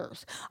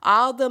directors,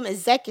 all them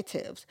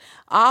executives,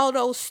 all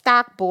those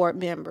stock board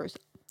members,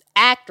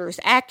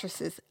 actors,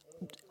 actresses,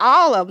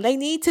 all of them, they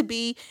need to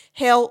be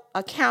held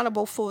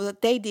accountable for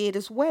what they did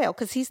as well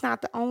because he's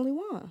not the only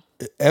one.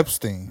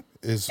 Epstein.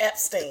 Yes.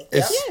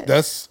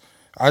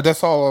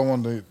 That's all I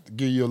wanted to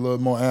give you a little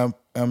more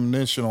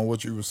ammunition on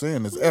what you were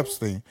saying. Is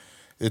Epstein.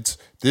 It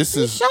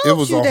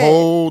was a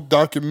whole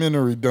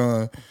documentary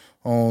done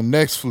on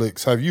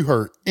Netflix. Have you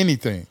heard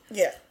anything?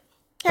 Yeah.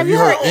 Have you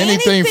heard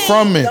anything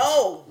from it?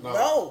 No.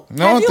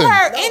 Have you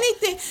heard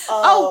anything?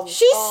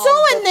 She's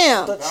suing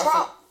them.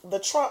 The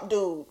Trump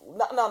dude.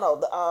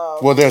 No.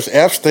 Well, there's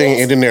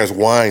Epstein and then there's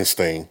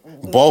Weinstein.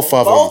 Both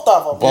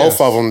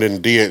of them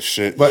then did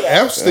shit. But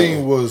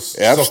Epstein was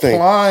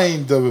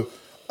supplying the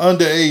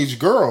underage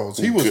girls.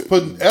 He was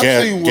putting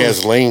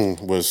Ghislaine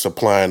was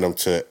supplying them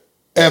to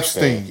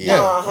Epstein.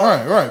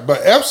 Yeah, right.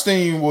 But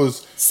Epstein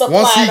was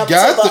supplying once he them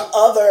got to the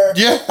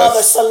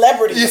other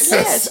celebrities.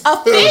 Yes.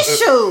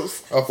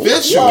 Officials. Trump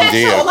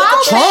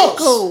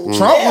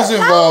was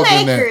involved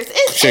in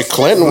that.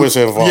 Clinton was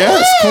involved.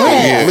 Yes,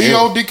 Clinton.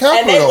 Leo DiCaprio.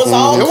 And they was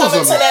all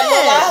coming to that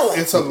little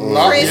island. It's a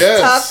lot. Chris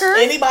Tucker.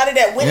 Anybody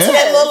that went to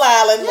that little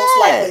island most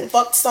likely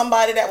fucked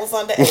somebody that was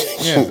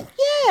underage.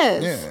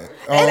 Yes. Yeah.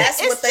 And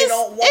that's what they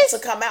don't want to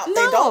come out. No.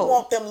 They don't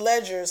want them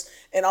ledgers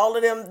and all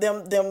of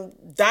them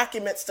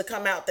documents to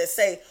come out that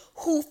say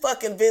who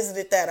fucking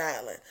visited that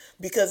island,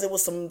 because it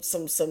was some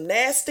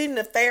nasty,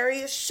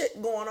 nefarious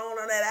shit going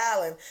on that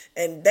island,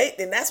 and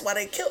that's why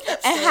they killed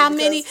Epstein.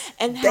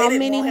 And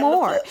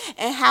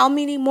how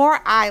many more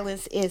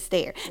islands is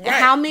there? And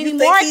how many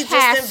more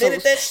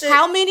castles?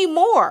 How many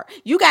more?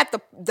 You got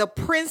the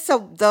prince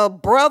of the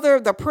brother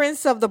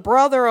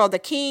or the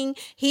king.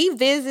 He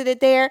visited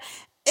there.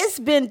 It's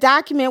been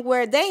documented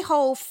where their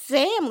whole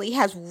family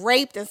has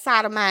raped and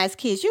sodomized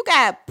kids. You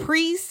got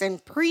priests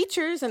and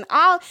preachers and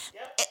all.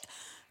 Yep.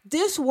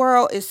 This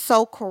world is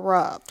so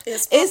corrupt.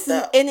 It's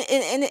and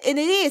it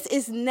is.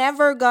 It's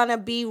never gonna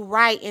be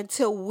right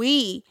until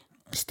we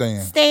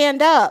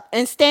stand up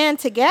and stand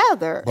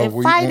together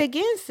and fight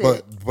against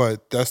it.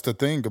 But that's the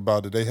thing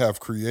about it. They have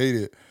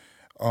created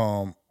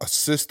a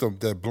system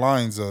that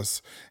blinds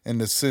us in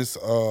the sense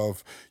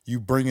of you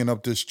bringing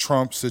up this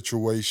Trump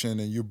situation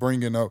and you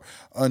bringing up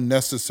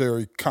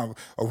unnecessary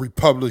a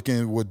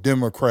Republican with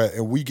Democrat,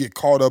 and we get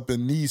caught up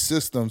in these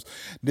systems.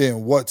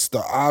 Then what's the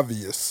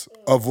obvious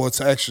of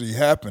what's actually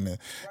happening?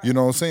 You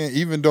know what I'm saying?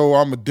 Even though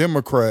I'm a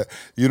Democrat,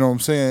 you know what I'm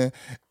saying?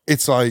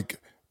 It's like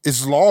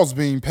it's laws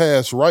being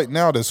passed right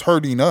now that's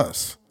hurting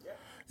us.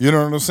 You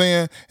know what I'm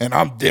saying? And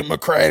I'm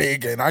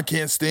Democratic and I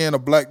can't stand a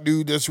black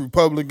dude that's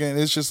Republican.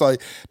 It's just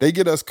like they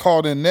get us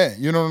caught in that.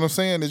 You know what I'm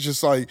saying? It's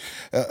just like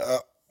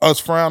us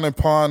frowning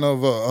upon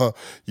of a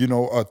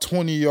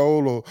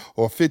 20-year-old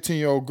or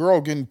 15-year-old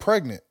girl getting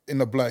pregnant in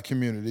the black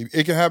community.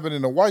 It can happen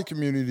in the white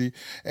community,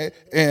 and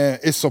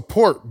it's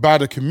support by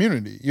the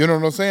community. You know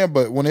what I'm saying?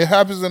 But when it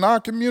happens in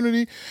our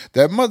community,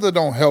 that mother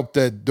don't help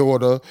that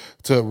daughter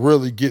to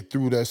really get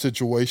through that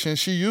situation.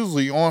 She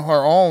usually on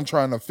her own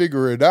trying to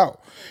figure it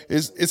out.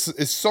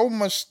 It's so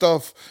much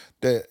stuff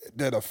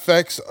that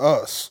affects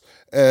us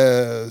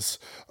as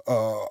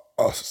a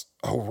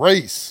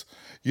race.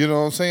 You know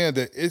what I'm saying?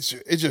 That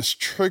it just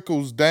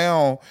trickles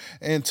down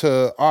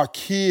into our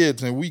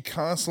kids, and we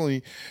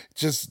constantly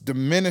just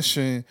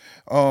diminishing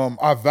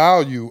our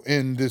value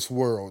in this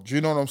world.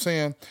 You know what I'm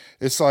saying?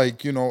 It's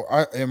like,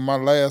 in my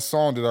last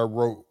song that I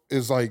wrote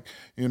is like,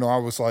 I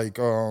was like,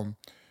 the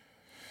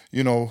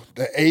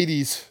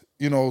 80s,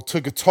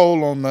 took a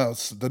toll on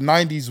us. The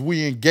 90s,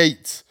 we in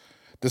Gates.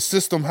 The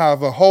system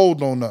have a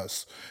hold on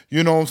us.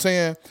 You know what I'm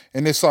saying?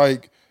 And it's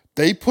like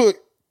they put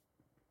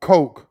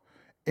Coke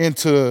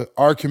into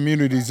our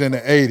communities in the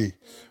 80s.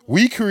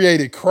 We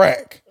created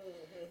crack.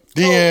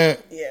 Then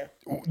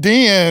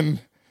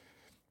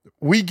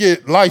we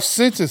get life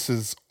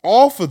sentences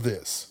off of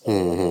this.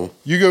 Mm-hmm.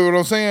 You get what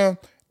I'm saying?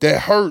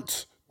 That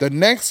hurts the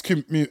next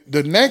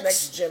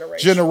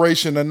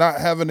generation of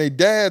not having their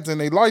dads in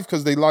their life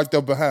because they locked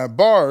up behind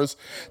bars.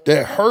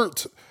 That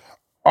hurt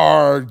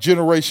our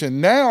generation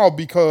now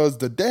because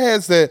the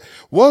dads that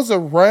was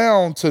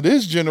around to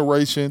this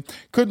generation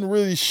couldn't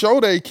really show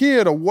their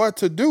kid of what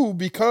to do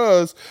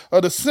because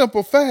of the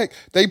simple fact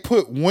they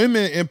put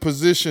women in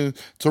position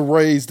to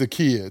raise the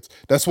kids.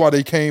 That's why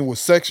they came with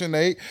Section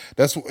 8.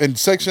 In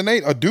Section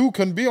 8, a dude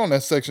couldn't be on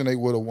that Section 8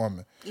 with a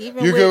woman. You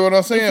get what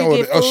I'm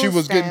saying? Or she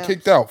was getting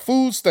kicked out.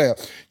 Food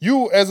stamps.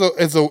 You as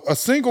a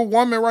single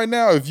woman right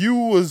now, if you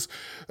was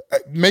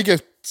making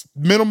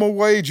minimum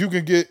wage, you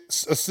can get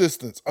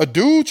assistance. A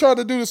dude try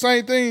to do the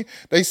same thing,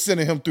 they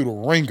sending him through the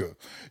ringer.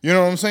 You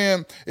know what I'm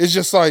saying? It's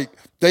just like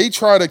they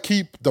try to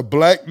keep the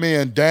black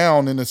man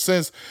down in a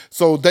sense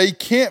so they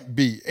can't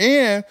be.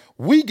 And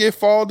we get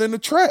fall in the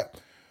trap.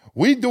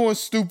 We doing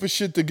stupid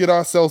shit to get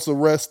ourselves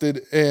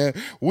arrested, and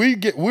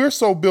we're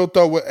so built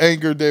up with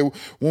anger that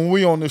when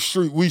we on the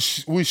street, we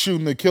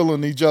shooting and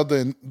killing each other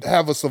and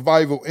have a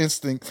survival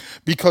instinct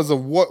because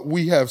of what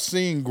we have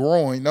seen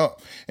growing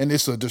up. And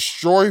it's a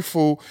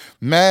destroyful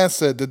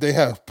mindset that they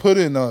have put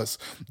in us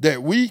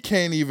that we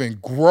can't even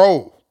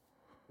grow.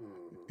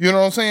 You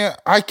know what I'm saying?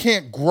 I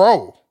can't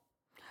grow.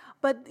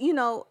 But,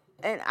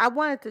 and I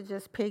wanted to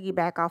just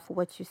piggyback off of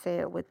what you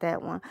said with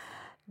that one.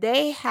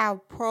 They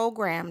have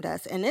programmed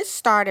us, and this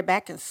started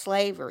back in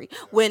slavery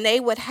when they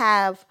would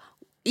have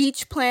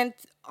each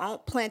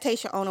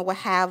plantation owner would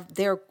have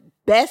their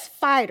best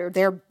fighter,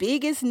 their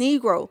biggest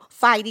Negro,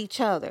 fight each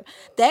other.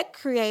 That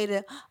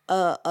created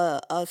a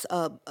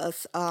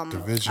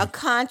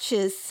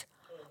conscious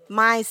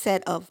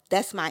mindset of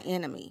that's my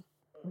enemy,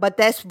 but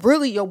that's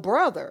really your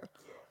brother.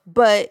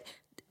 But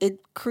it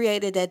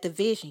created that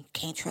division.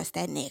 Can't trust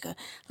that nigga.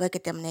 Look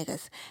at them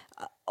niggas.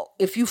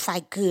 If you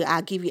fight good,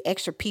 I'll give you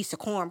extra piece of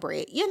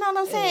cornbread. You know what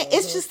I'm saying? Mm-hmm.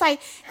 It's just like,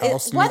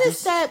 what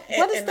is that?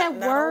 What is that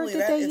word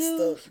that they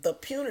use? The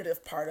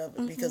punitive part of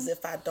it, because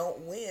if I don't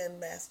win,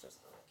 masters.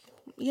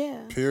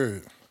 Yeah.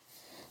 Period.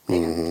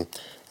 Mm-hmm.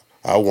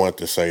 I want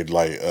to say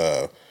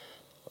a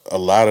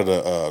lot of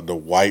the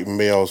white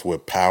males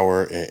with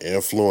power and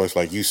influence,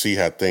 like you see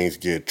how things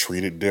get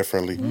treated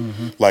differently.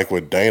 Mm-hmm. Like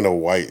with Dana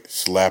White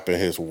slapping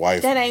his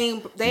wife they back.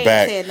 ain't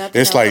said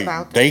nothing It's else like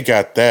about that. They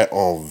got that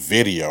on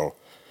video.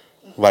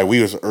 Like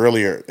we was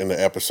earlier in the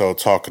episode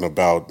talking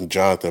about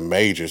Jonathan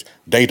Majors.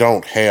 They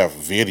don't have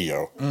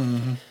video.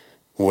 Mm-hmm.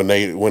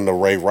 When the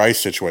Ray Rice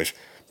situation.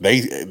 They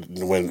had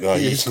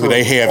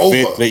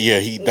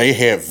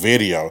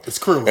video. His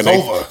career was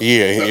over.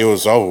 Yeah, it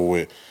was over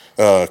with.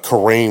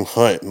 Kareem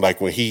Hunt, like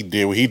when he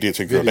did what he did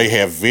to girl, they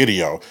have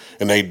video,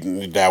 and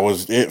that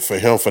was it for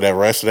him for that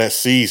rest of that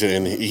season,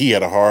 and he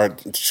had a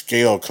hard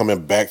scale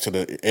coming back to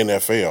the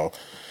NFL.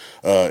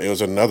 It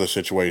was another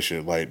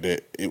situation like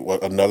that. It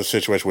was another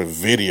situation with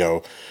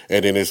video,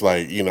 and then it's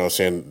like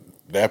saying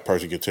that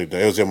person get took.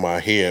 It was in my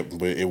head,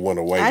 but it went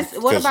away.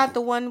 What about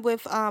the one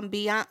with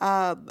Solange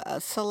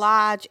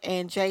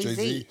and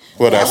Jay-Z?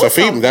 Well, that's a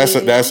female.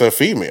 That's a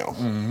female.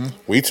 Mm-hmm.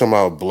 We talking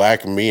about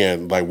black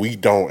men. Like we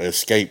don't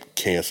escape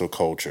cancel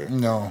culture.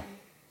 No.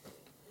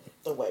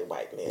 The way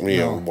white men.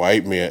 Yeah, no.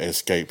 White men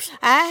escapes.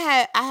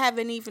 I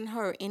haven't even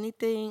heard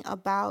anything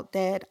about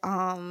that.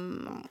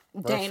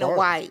 Dana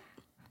White.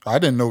 I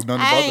didn't know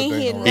nothing I about the ain't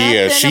hear Dana White. nothing.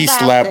 Yeah,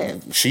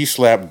 about that. she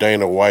slapped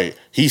Dana White.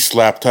 He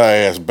slapped her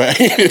ass back,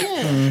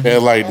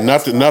 and like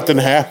nothing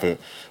happened.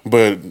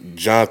 But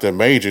Jonathan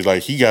Majors,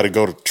 like he got to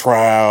go to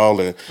trial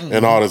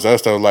and all this other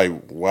stuff. Like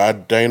why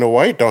Dana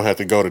White don't have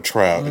to go to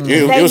trial? It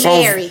They was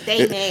married.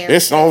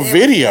 It's on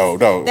video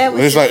though. That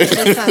was It's just like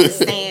a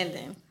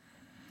misunderstanding.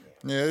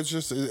 Yeah, it's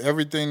just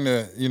everything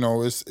that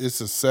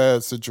it's a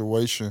sad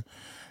situation.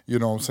 You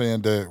know what I'm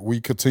saying, that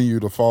we continue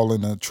to fall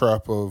in the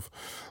trap of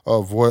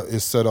what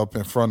is set up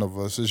in front of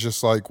us. It's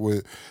just like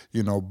with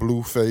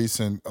Blueface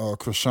and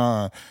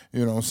Krishan.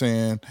 You know what I'm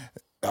saying.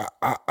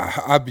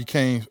 I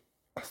became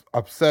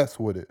obsessed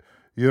with it.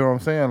 You know what I'm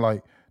saying?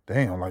 Like,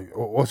 damn, like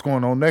what's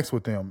going on next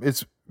with them?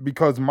 It's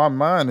because my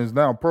mind is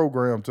now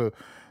programmed to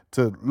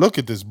look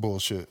at this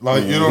bullshit.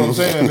 Like, you know what I'm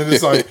saying? And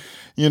it's like,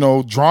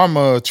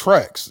 drama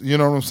attracts, you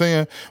know what I'm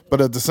saying? But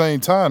at the same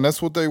time,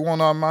 that's what they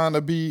want our mind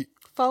to be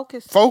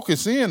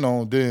focus in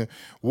on. Then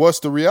what's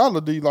the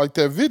reality, like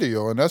that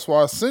video? And that's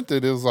why I sent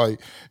it. It was like,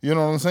 you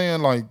know what I'm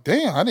saying? Like,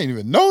 damn, I didn't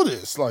even know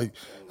this. Like,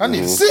 I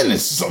need to send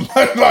this to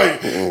somebody.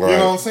 Like, you know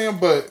what I'm saying?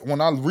 But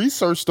when I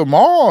researched them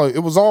all, it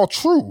was all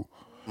true.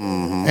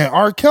 And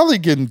R. Kelly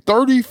getting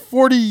 30,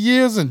 40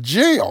 years in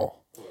jail.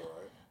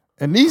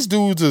 And these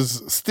dudes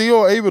is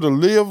still able to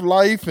live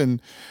life,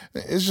 and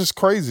it's just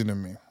crazy to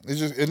me. It's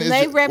just and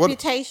their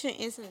reputation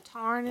isn't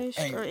tarnished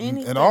or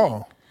anything at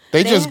all.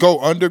 They just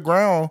go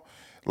underground,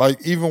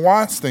 like even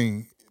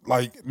Weinstein.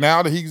 Like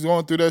now that he's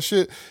going through that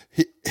shit,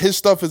 his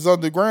stuff is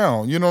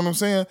underground. You know what I'm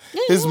saying?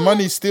 Yeah. His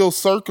money's still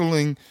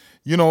circling.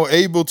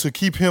 Able to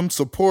keep him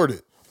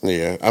supported.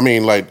 Yeah, I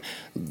mean, like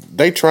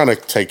they trying to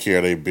take care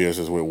of their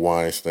business with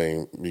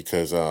Weinstein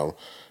because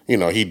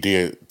he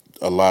did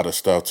a lot of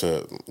stuff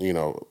to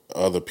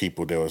other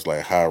people that was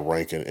like high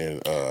ranking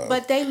in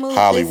but they moved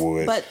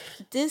Hollywood.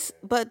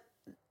 But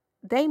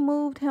they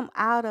moved him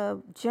out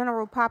of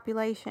general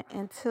population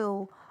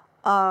into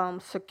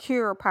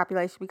secure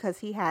population because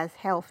he has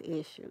health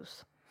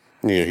issues.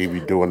 Yeah, he be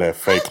doing that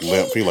fake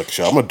limp. He like,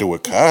 shit, I'm gonna do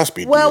what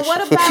Cosby did. Well,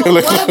 what about?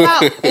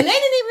 And they didn't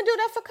even do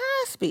that for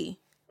Cosby.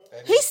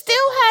 He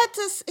still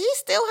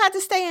had to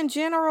stay in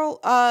general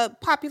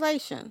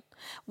population.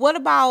 What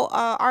about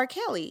R.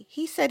 Kelly?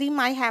 He said he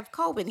might have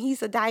COVID.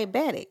 He's a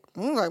diabetic.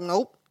 I'm like,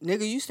 nope,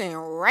 nigga, you staying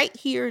right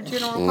here in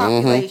general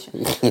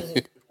population.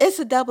 It's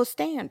a double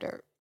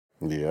standard.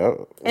 Yeah.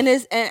 And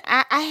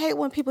I hate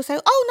when people say,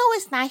 "Oh no,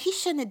 it's not. He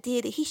shouldn't have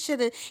did it. He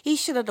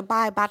should have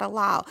abided by the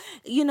law."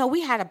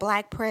 We had a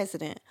black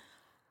president.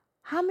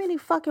 How many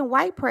fucking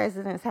white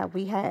presidents have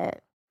we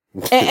had?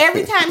 And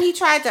every time he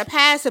tried to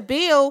pass a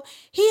bill,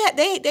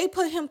 they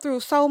put him through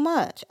so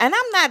much. And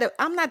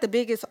I'm not the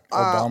biggest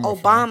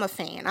Obama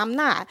fan. I'm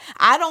not.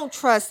 I don't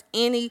trust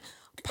any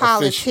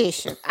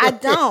politician. I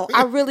don't.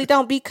 I really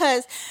don't,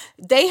 because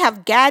they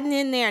have gotten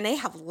in there and they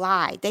have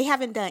lied. They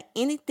haven't done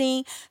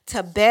anything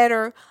to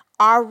better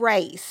our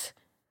race.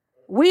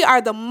 We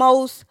are the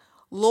most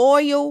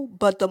loyal,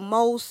 but the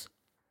most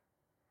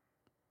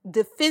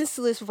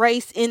defenseless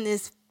race in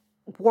this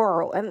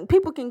world. And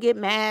people can get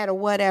mad or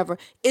whatever.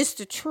 It's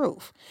the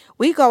truth.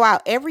 We go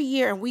out every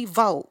year and we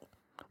vote.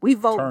 We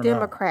vote Turn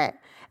Democrat. Out.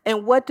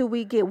 And what do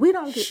we get? We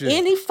don't get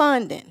any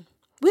funding.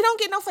 We don't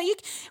get no funding.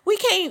 We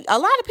can't. A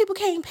lot of people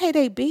can't pay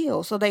their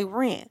bills, so they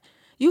rent.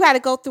 You got to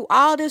go through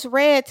all this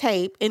red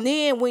tape, and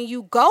then when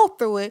you go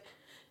through it,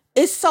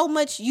 it's so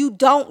much you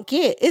don't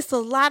get. It's a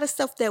lot of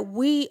stuff that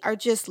we are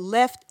just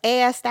left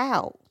assed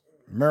out.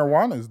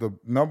 Marijuana is the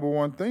number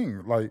one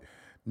thing. Like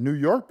New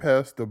York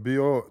passed the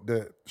bill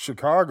that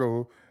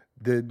Chicago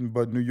didn't,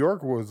 but New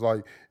York was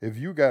like, if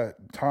you got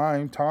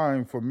time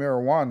for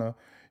marijuana,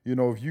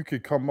 if you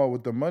could come up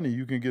with the money,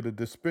 you can get a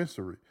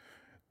dispensary.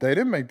 They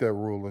didn't make that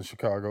rule in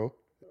Chicago.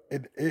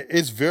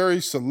 It's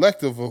very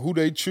selective of who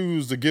they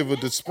choose to give a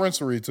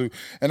dispensary to.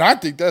 And I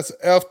think that's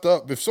effed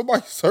up. If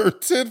somebody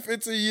served 10,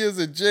 15 years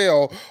in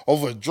jail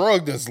over a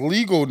drug that's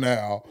legal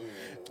now,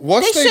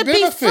 what's their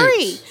benefits? Be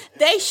free.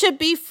 They should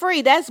be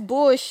free. That's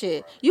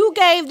bullshit. You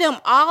gave them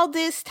all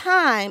this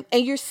time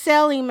and you're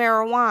selling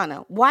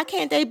marijuana. Why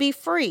can't they be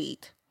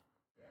freed?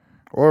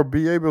 Or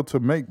be able to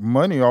make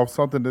money off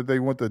something that they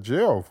went to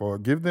jail for.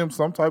 Give them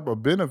some type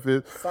of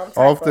benefit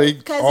off their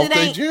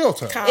jail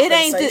time. It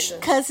ain't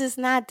because it's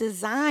not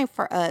designed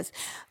for us.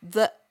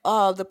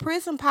 The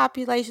prison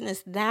population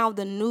is now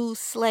the new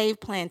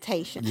slave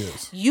plantation.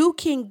 Yes. You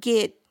can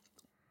get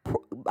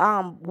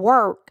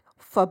work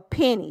for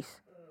pennies.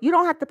 You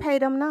don't have to pay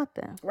them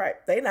nothing. Right.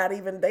 They not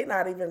even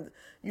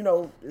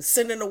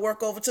sending the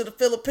work over to the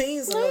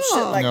Philippines and no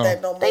shit like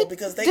that no more,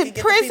 because they can get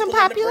the prison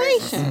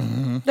population.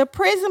 Mm-hmm. The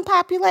prison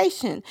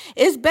population.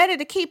 It's better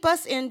to keep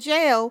us in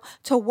jail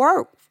to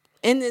work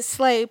in this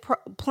slave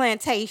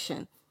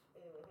plantation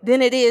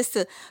than it is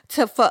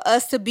to for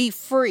us to be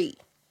free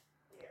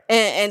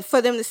and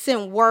for them to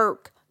send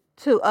work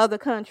to other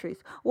countries.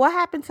 What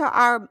happened to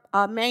our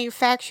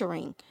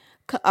manufacturing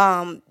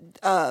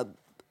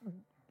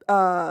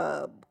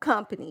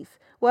companies?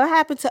 What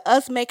happened to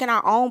us making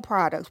our own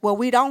products? Well,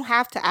 we don't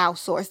have to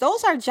outsource.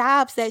 Those are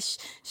jobs that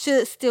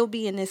should still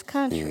be in this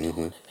country.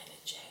 Mm-hmm.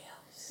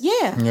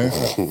 Yeah,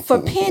 Yeah.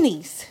 for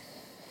pennies.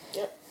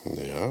 Yep.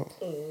 Yeah.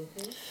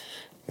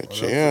 But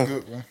That's a yeah.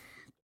 good one.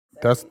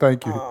 That's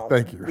thank you.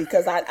 Thank you.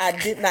 Because I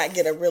did not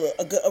get a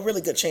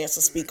really good chance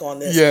to speak on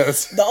this.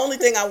 Yes. The only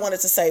thing I wanted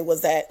to say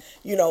was that,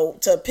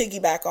 to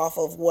piggyback off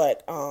of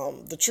what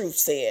the truth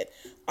said,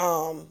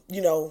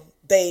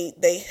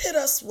 they hit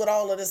us with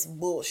all of this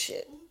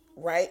bullshit,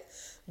 right?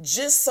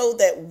 Just so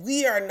that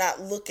we are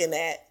not looking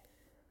at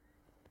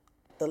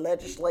the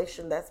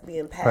legislation that's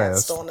being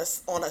passed on a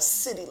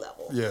city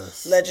level.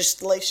 Yes.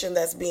 Legislation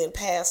that's being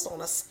passed on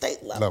a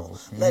state level.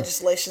 Yeah.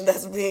 Legislation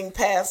that's being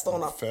passed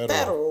on a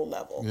federal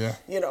level. Yeah.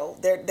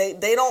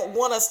 They don't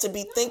want us to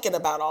be thinking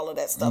about all of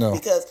that stuff No.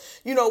 because,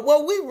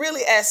 what we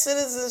really as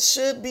citizens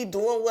should be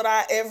doing with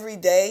our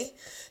everyday,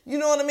 you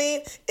know what I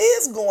mean,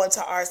 is going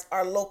to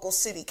our local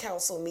city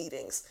council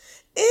meetings,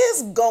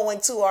 is going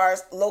to our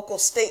local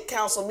state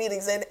council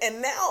meetings.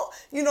 And now,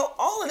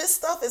 all of this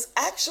stuff is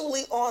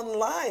actually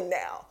online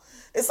now.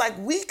 It's like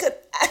we could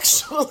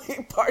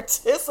actually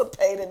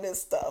participate in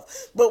this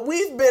stuff, but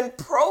we've been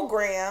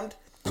programmed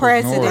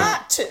President.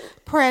 not to.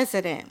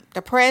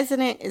 The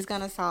president is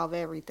gonna solve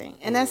everything,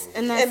 and that's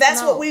And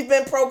that's what we've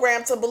been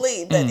programmed to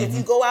believe, that if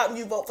you go out and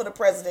you vote for the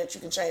president,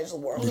 you can change the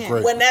world.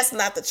 Yeah. When that's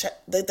not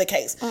the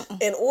case.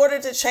 In order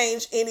to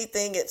change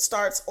anything, it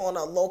starts on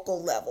a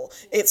local level.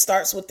 It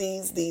starts with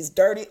these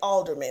dirty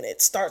aldermen.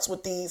 It starts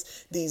with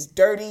these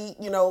dirty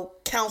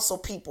council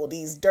people,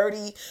 these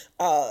dirty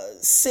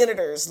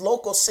senators,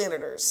 local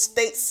senators,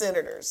 state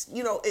senators.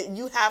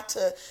 You have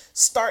to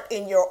start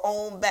in your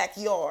own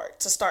backyard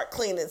to start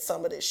cleaning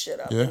some of this shit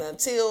up. Yeah. And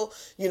until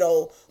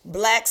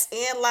blacks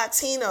and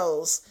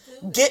Latinos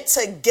get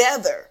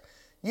together,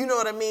 you know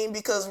what I mean?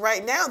 Because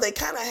right now they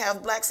kind of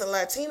have blacks and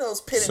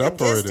Latinos pitted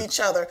Separated. against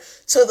each other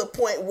to the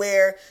point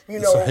where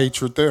There's a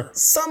hatred there.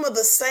 some of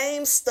the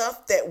same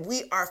stuff that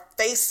we are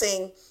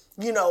facing,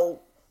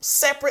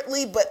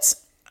 separately, but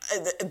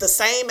the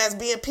same as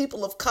being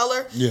people of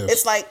color. Yes.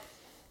 It's like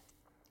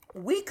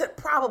we could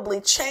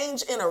probably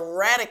change and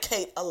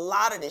eradicate a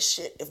lot of this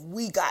shit if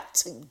we got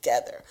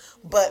together,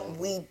 but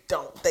we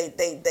don't.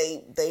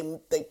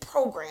 They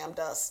programmed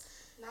us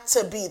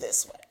to be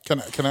this way.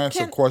 Can I ask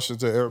a question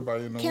to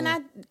everybody in the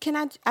room?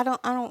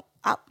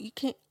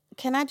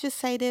 Can I just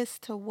say this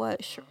to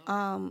what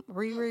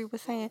Riri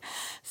was saying?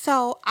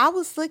 So I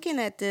was looking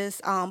at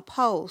this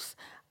post,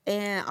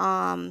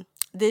 and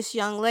this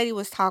young lady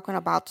was talking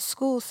about the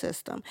school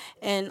system,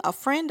 and a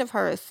friend of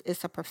hers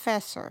is a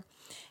professor,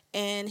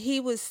 and he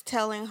was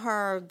telling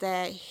her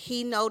that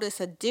he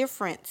noticed a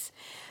difference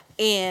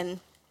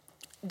in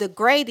the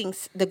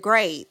grades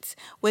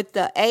with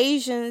the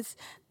Asians.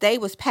 They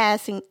was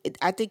passing,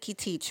 I think he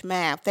teach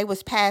math, they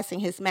was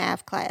passing his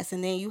math class,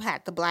 and then you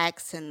had the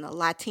blacks and the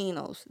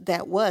Latinos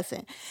that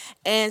wasn't.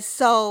 And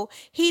so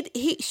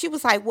she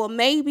was like, well,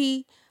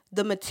 maybe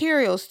the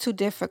material's too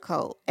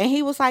difficult. And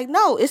he was like,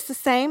 no, it's the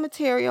same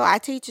material. I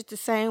teach it the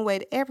same way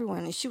to everyone.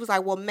 And she was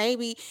like, well,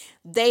 maybe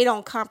they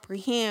don't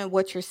comprehend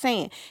what you're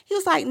saying. He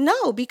was like,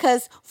 no,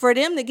 because for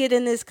them to get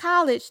in this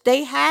college,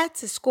 they had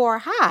to score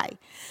high.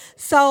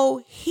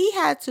 So he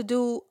had to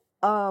do,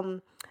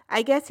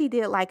 I guess he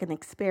did like an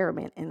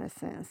experiment in a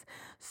sense.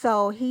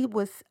 So he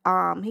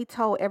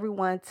told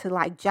everyone to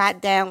like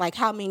jot down like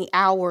how many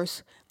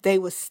hours they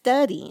was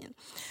studying.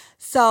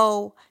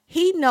 So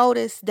he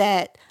noticed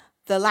that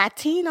the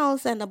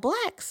Latinos and the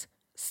blacks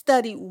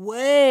studied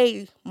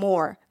way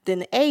more than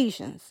the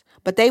Asians,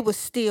 but they were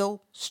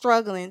still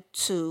struggling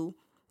to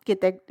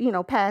get their,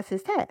 pass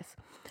his test.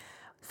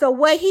 So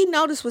what he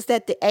noticed was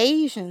that the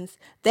Asians,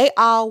 they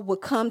all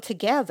would come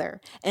together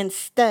and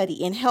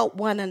study and help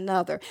one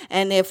another.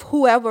 And if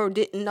whoever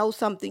didn't know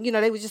something,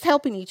 they were just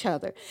helping each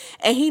other.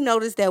 And he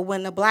noticed that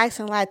when the blacks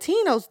and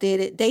Latinos did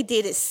it, they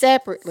did it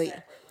separately.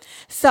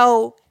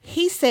 So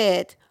he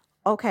said,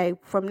 okay,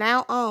 from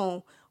now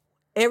on,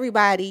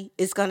 everybody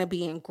is going to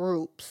be in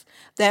groups.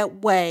 That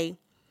way,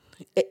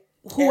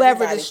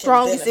 whoever Everybody the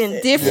strongest in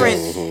benefit.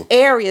 different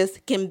areas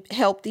can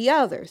help the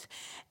others.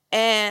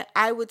 And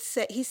I would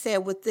say, he said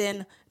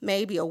within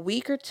maybe a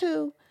week or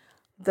two,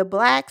 the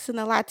blacks and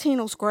the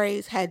Latinos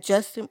grades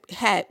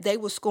they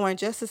were scoring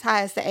just as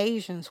high as the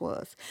Asians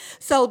was.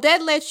 So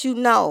that lets you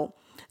know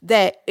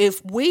that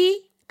if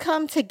we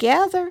come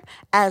together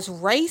as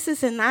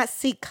races and not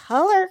see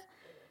color,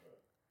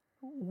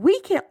 we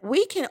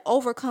can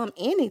overcome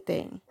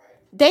anything.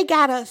 They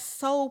got us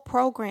so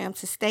programmed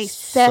to stay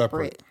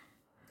separate.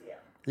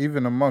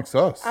 Even amongst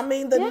us. I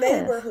mean, the Yes.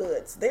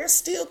 neighborhoods,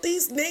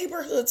 these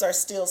neighborhoods are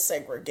still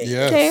segregated.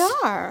 Yes. They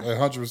are.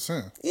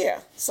 100%. Yeah.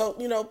 So,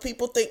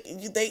 people think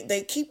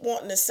they keep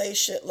wanting to say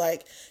shit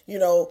like,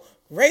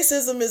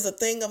 racism is a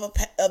thing of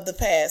the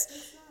past.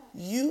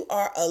 You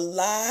are a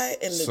lie,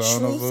 and the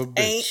Son of a truth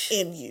ain't bitch.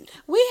 in you.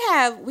 We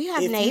have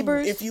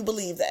neighbors. If you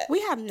believe that.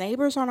 We have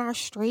neighbors on our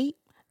street.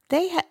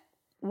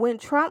 When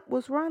Trump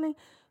was running,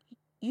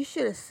 you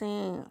should have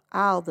seen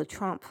all the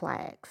Trump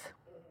flags.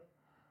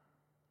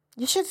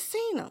 You should have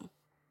seen them.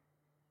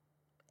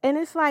 And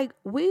it's like,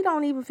 we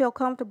don't even feel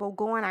comfortable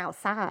going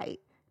outside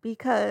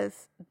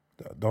because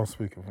Don't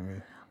speak it for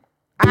me.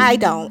 I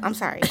don't. I'm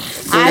sorry.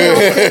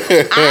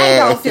 I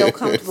don't feel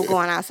comfortable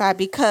going outside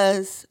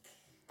because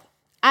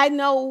I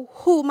know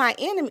who my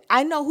enemy.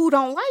 I know who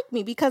don't like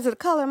me because of the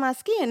color of my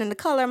skin and the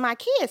color of my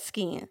kids'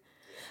 skin.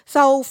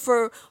 So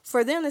for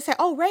them to say,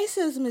 "Oh,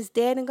 racism is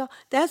dead and gone,"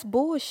 that's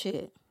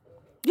bullshit.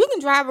 You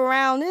can drive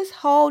around this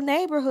whole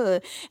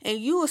neighborhood and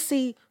you will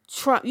see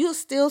Trump. You'll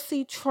still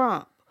see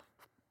Trump,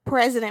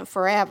 president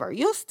forever.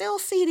 You'll still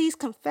see these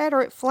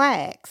Confederate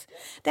flags.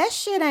 That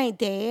shit ain't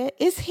dead.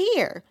 It's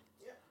here.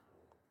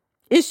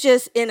 It's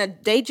just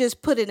they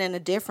just put it in a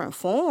different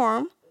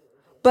form,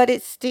 but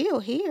it's still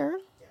here.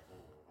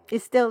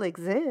 It still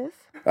exists.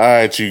 All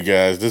right, you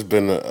guys. This has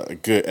been a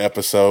good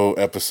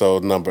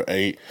episode number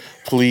 8.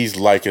 Please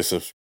like and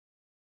subscribe.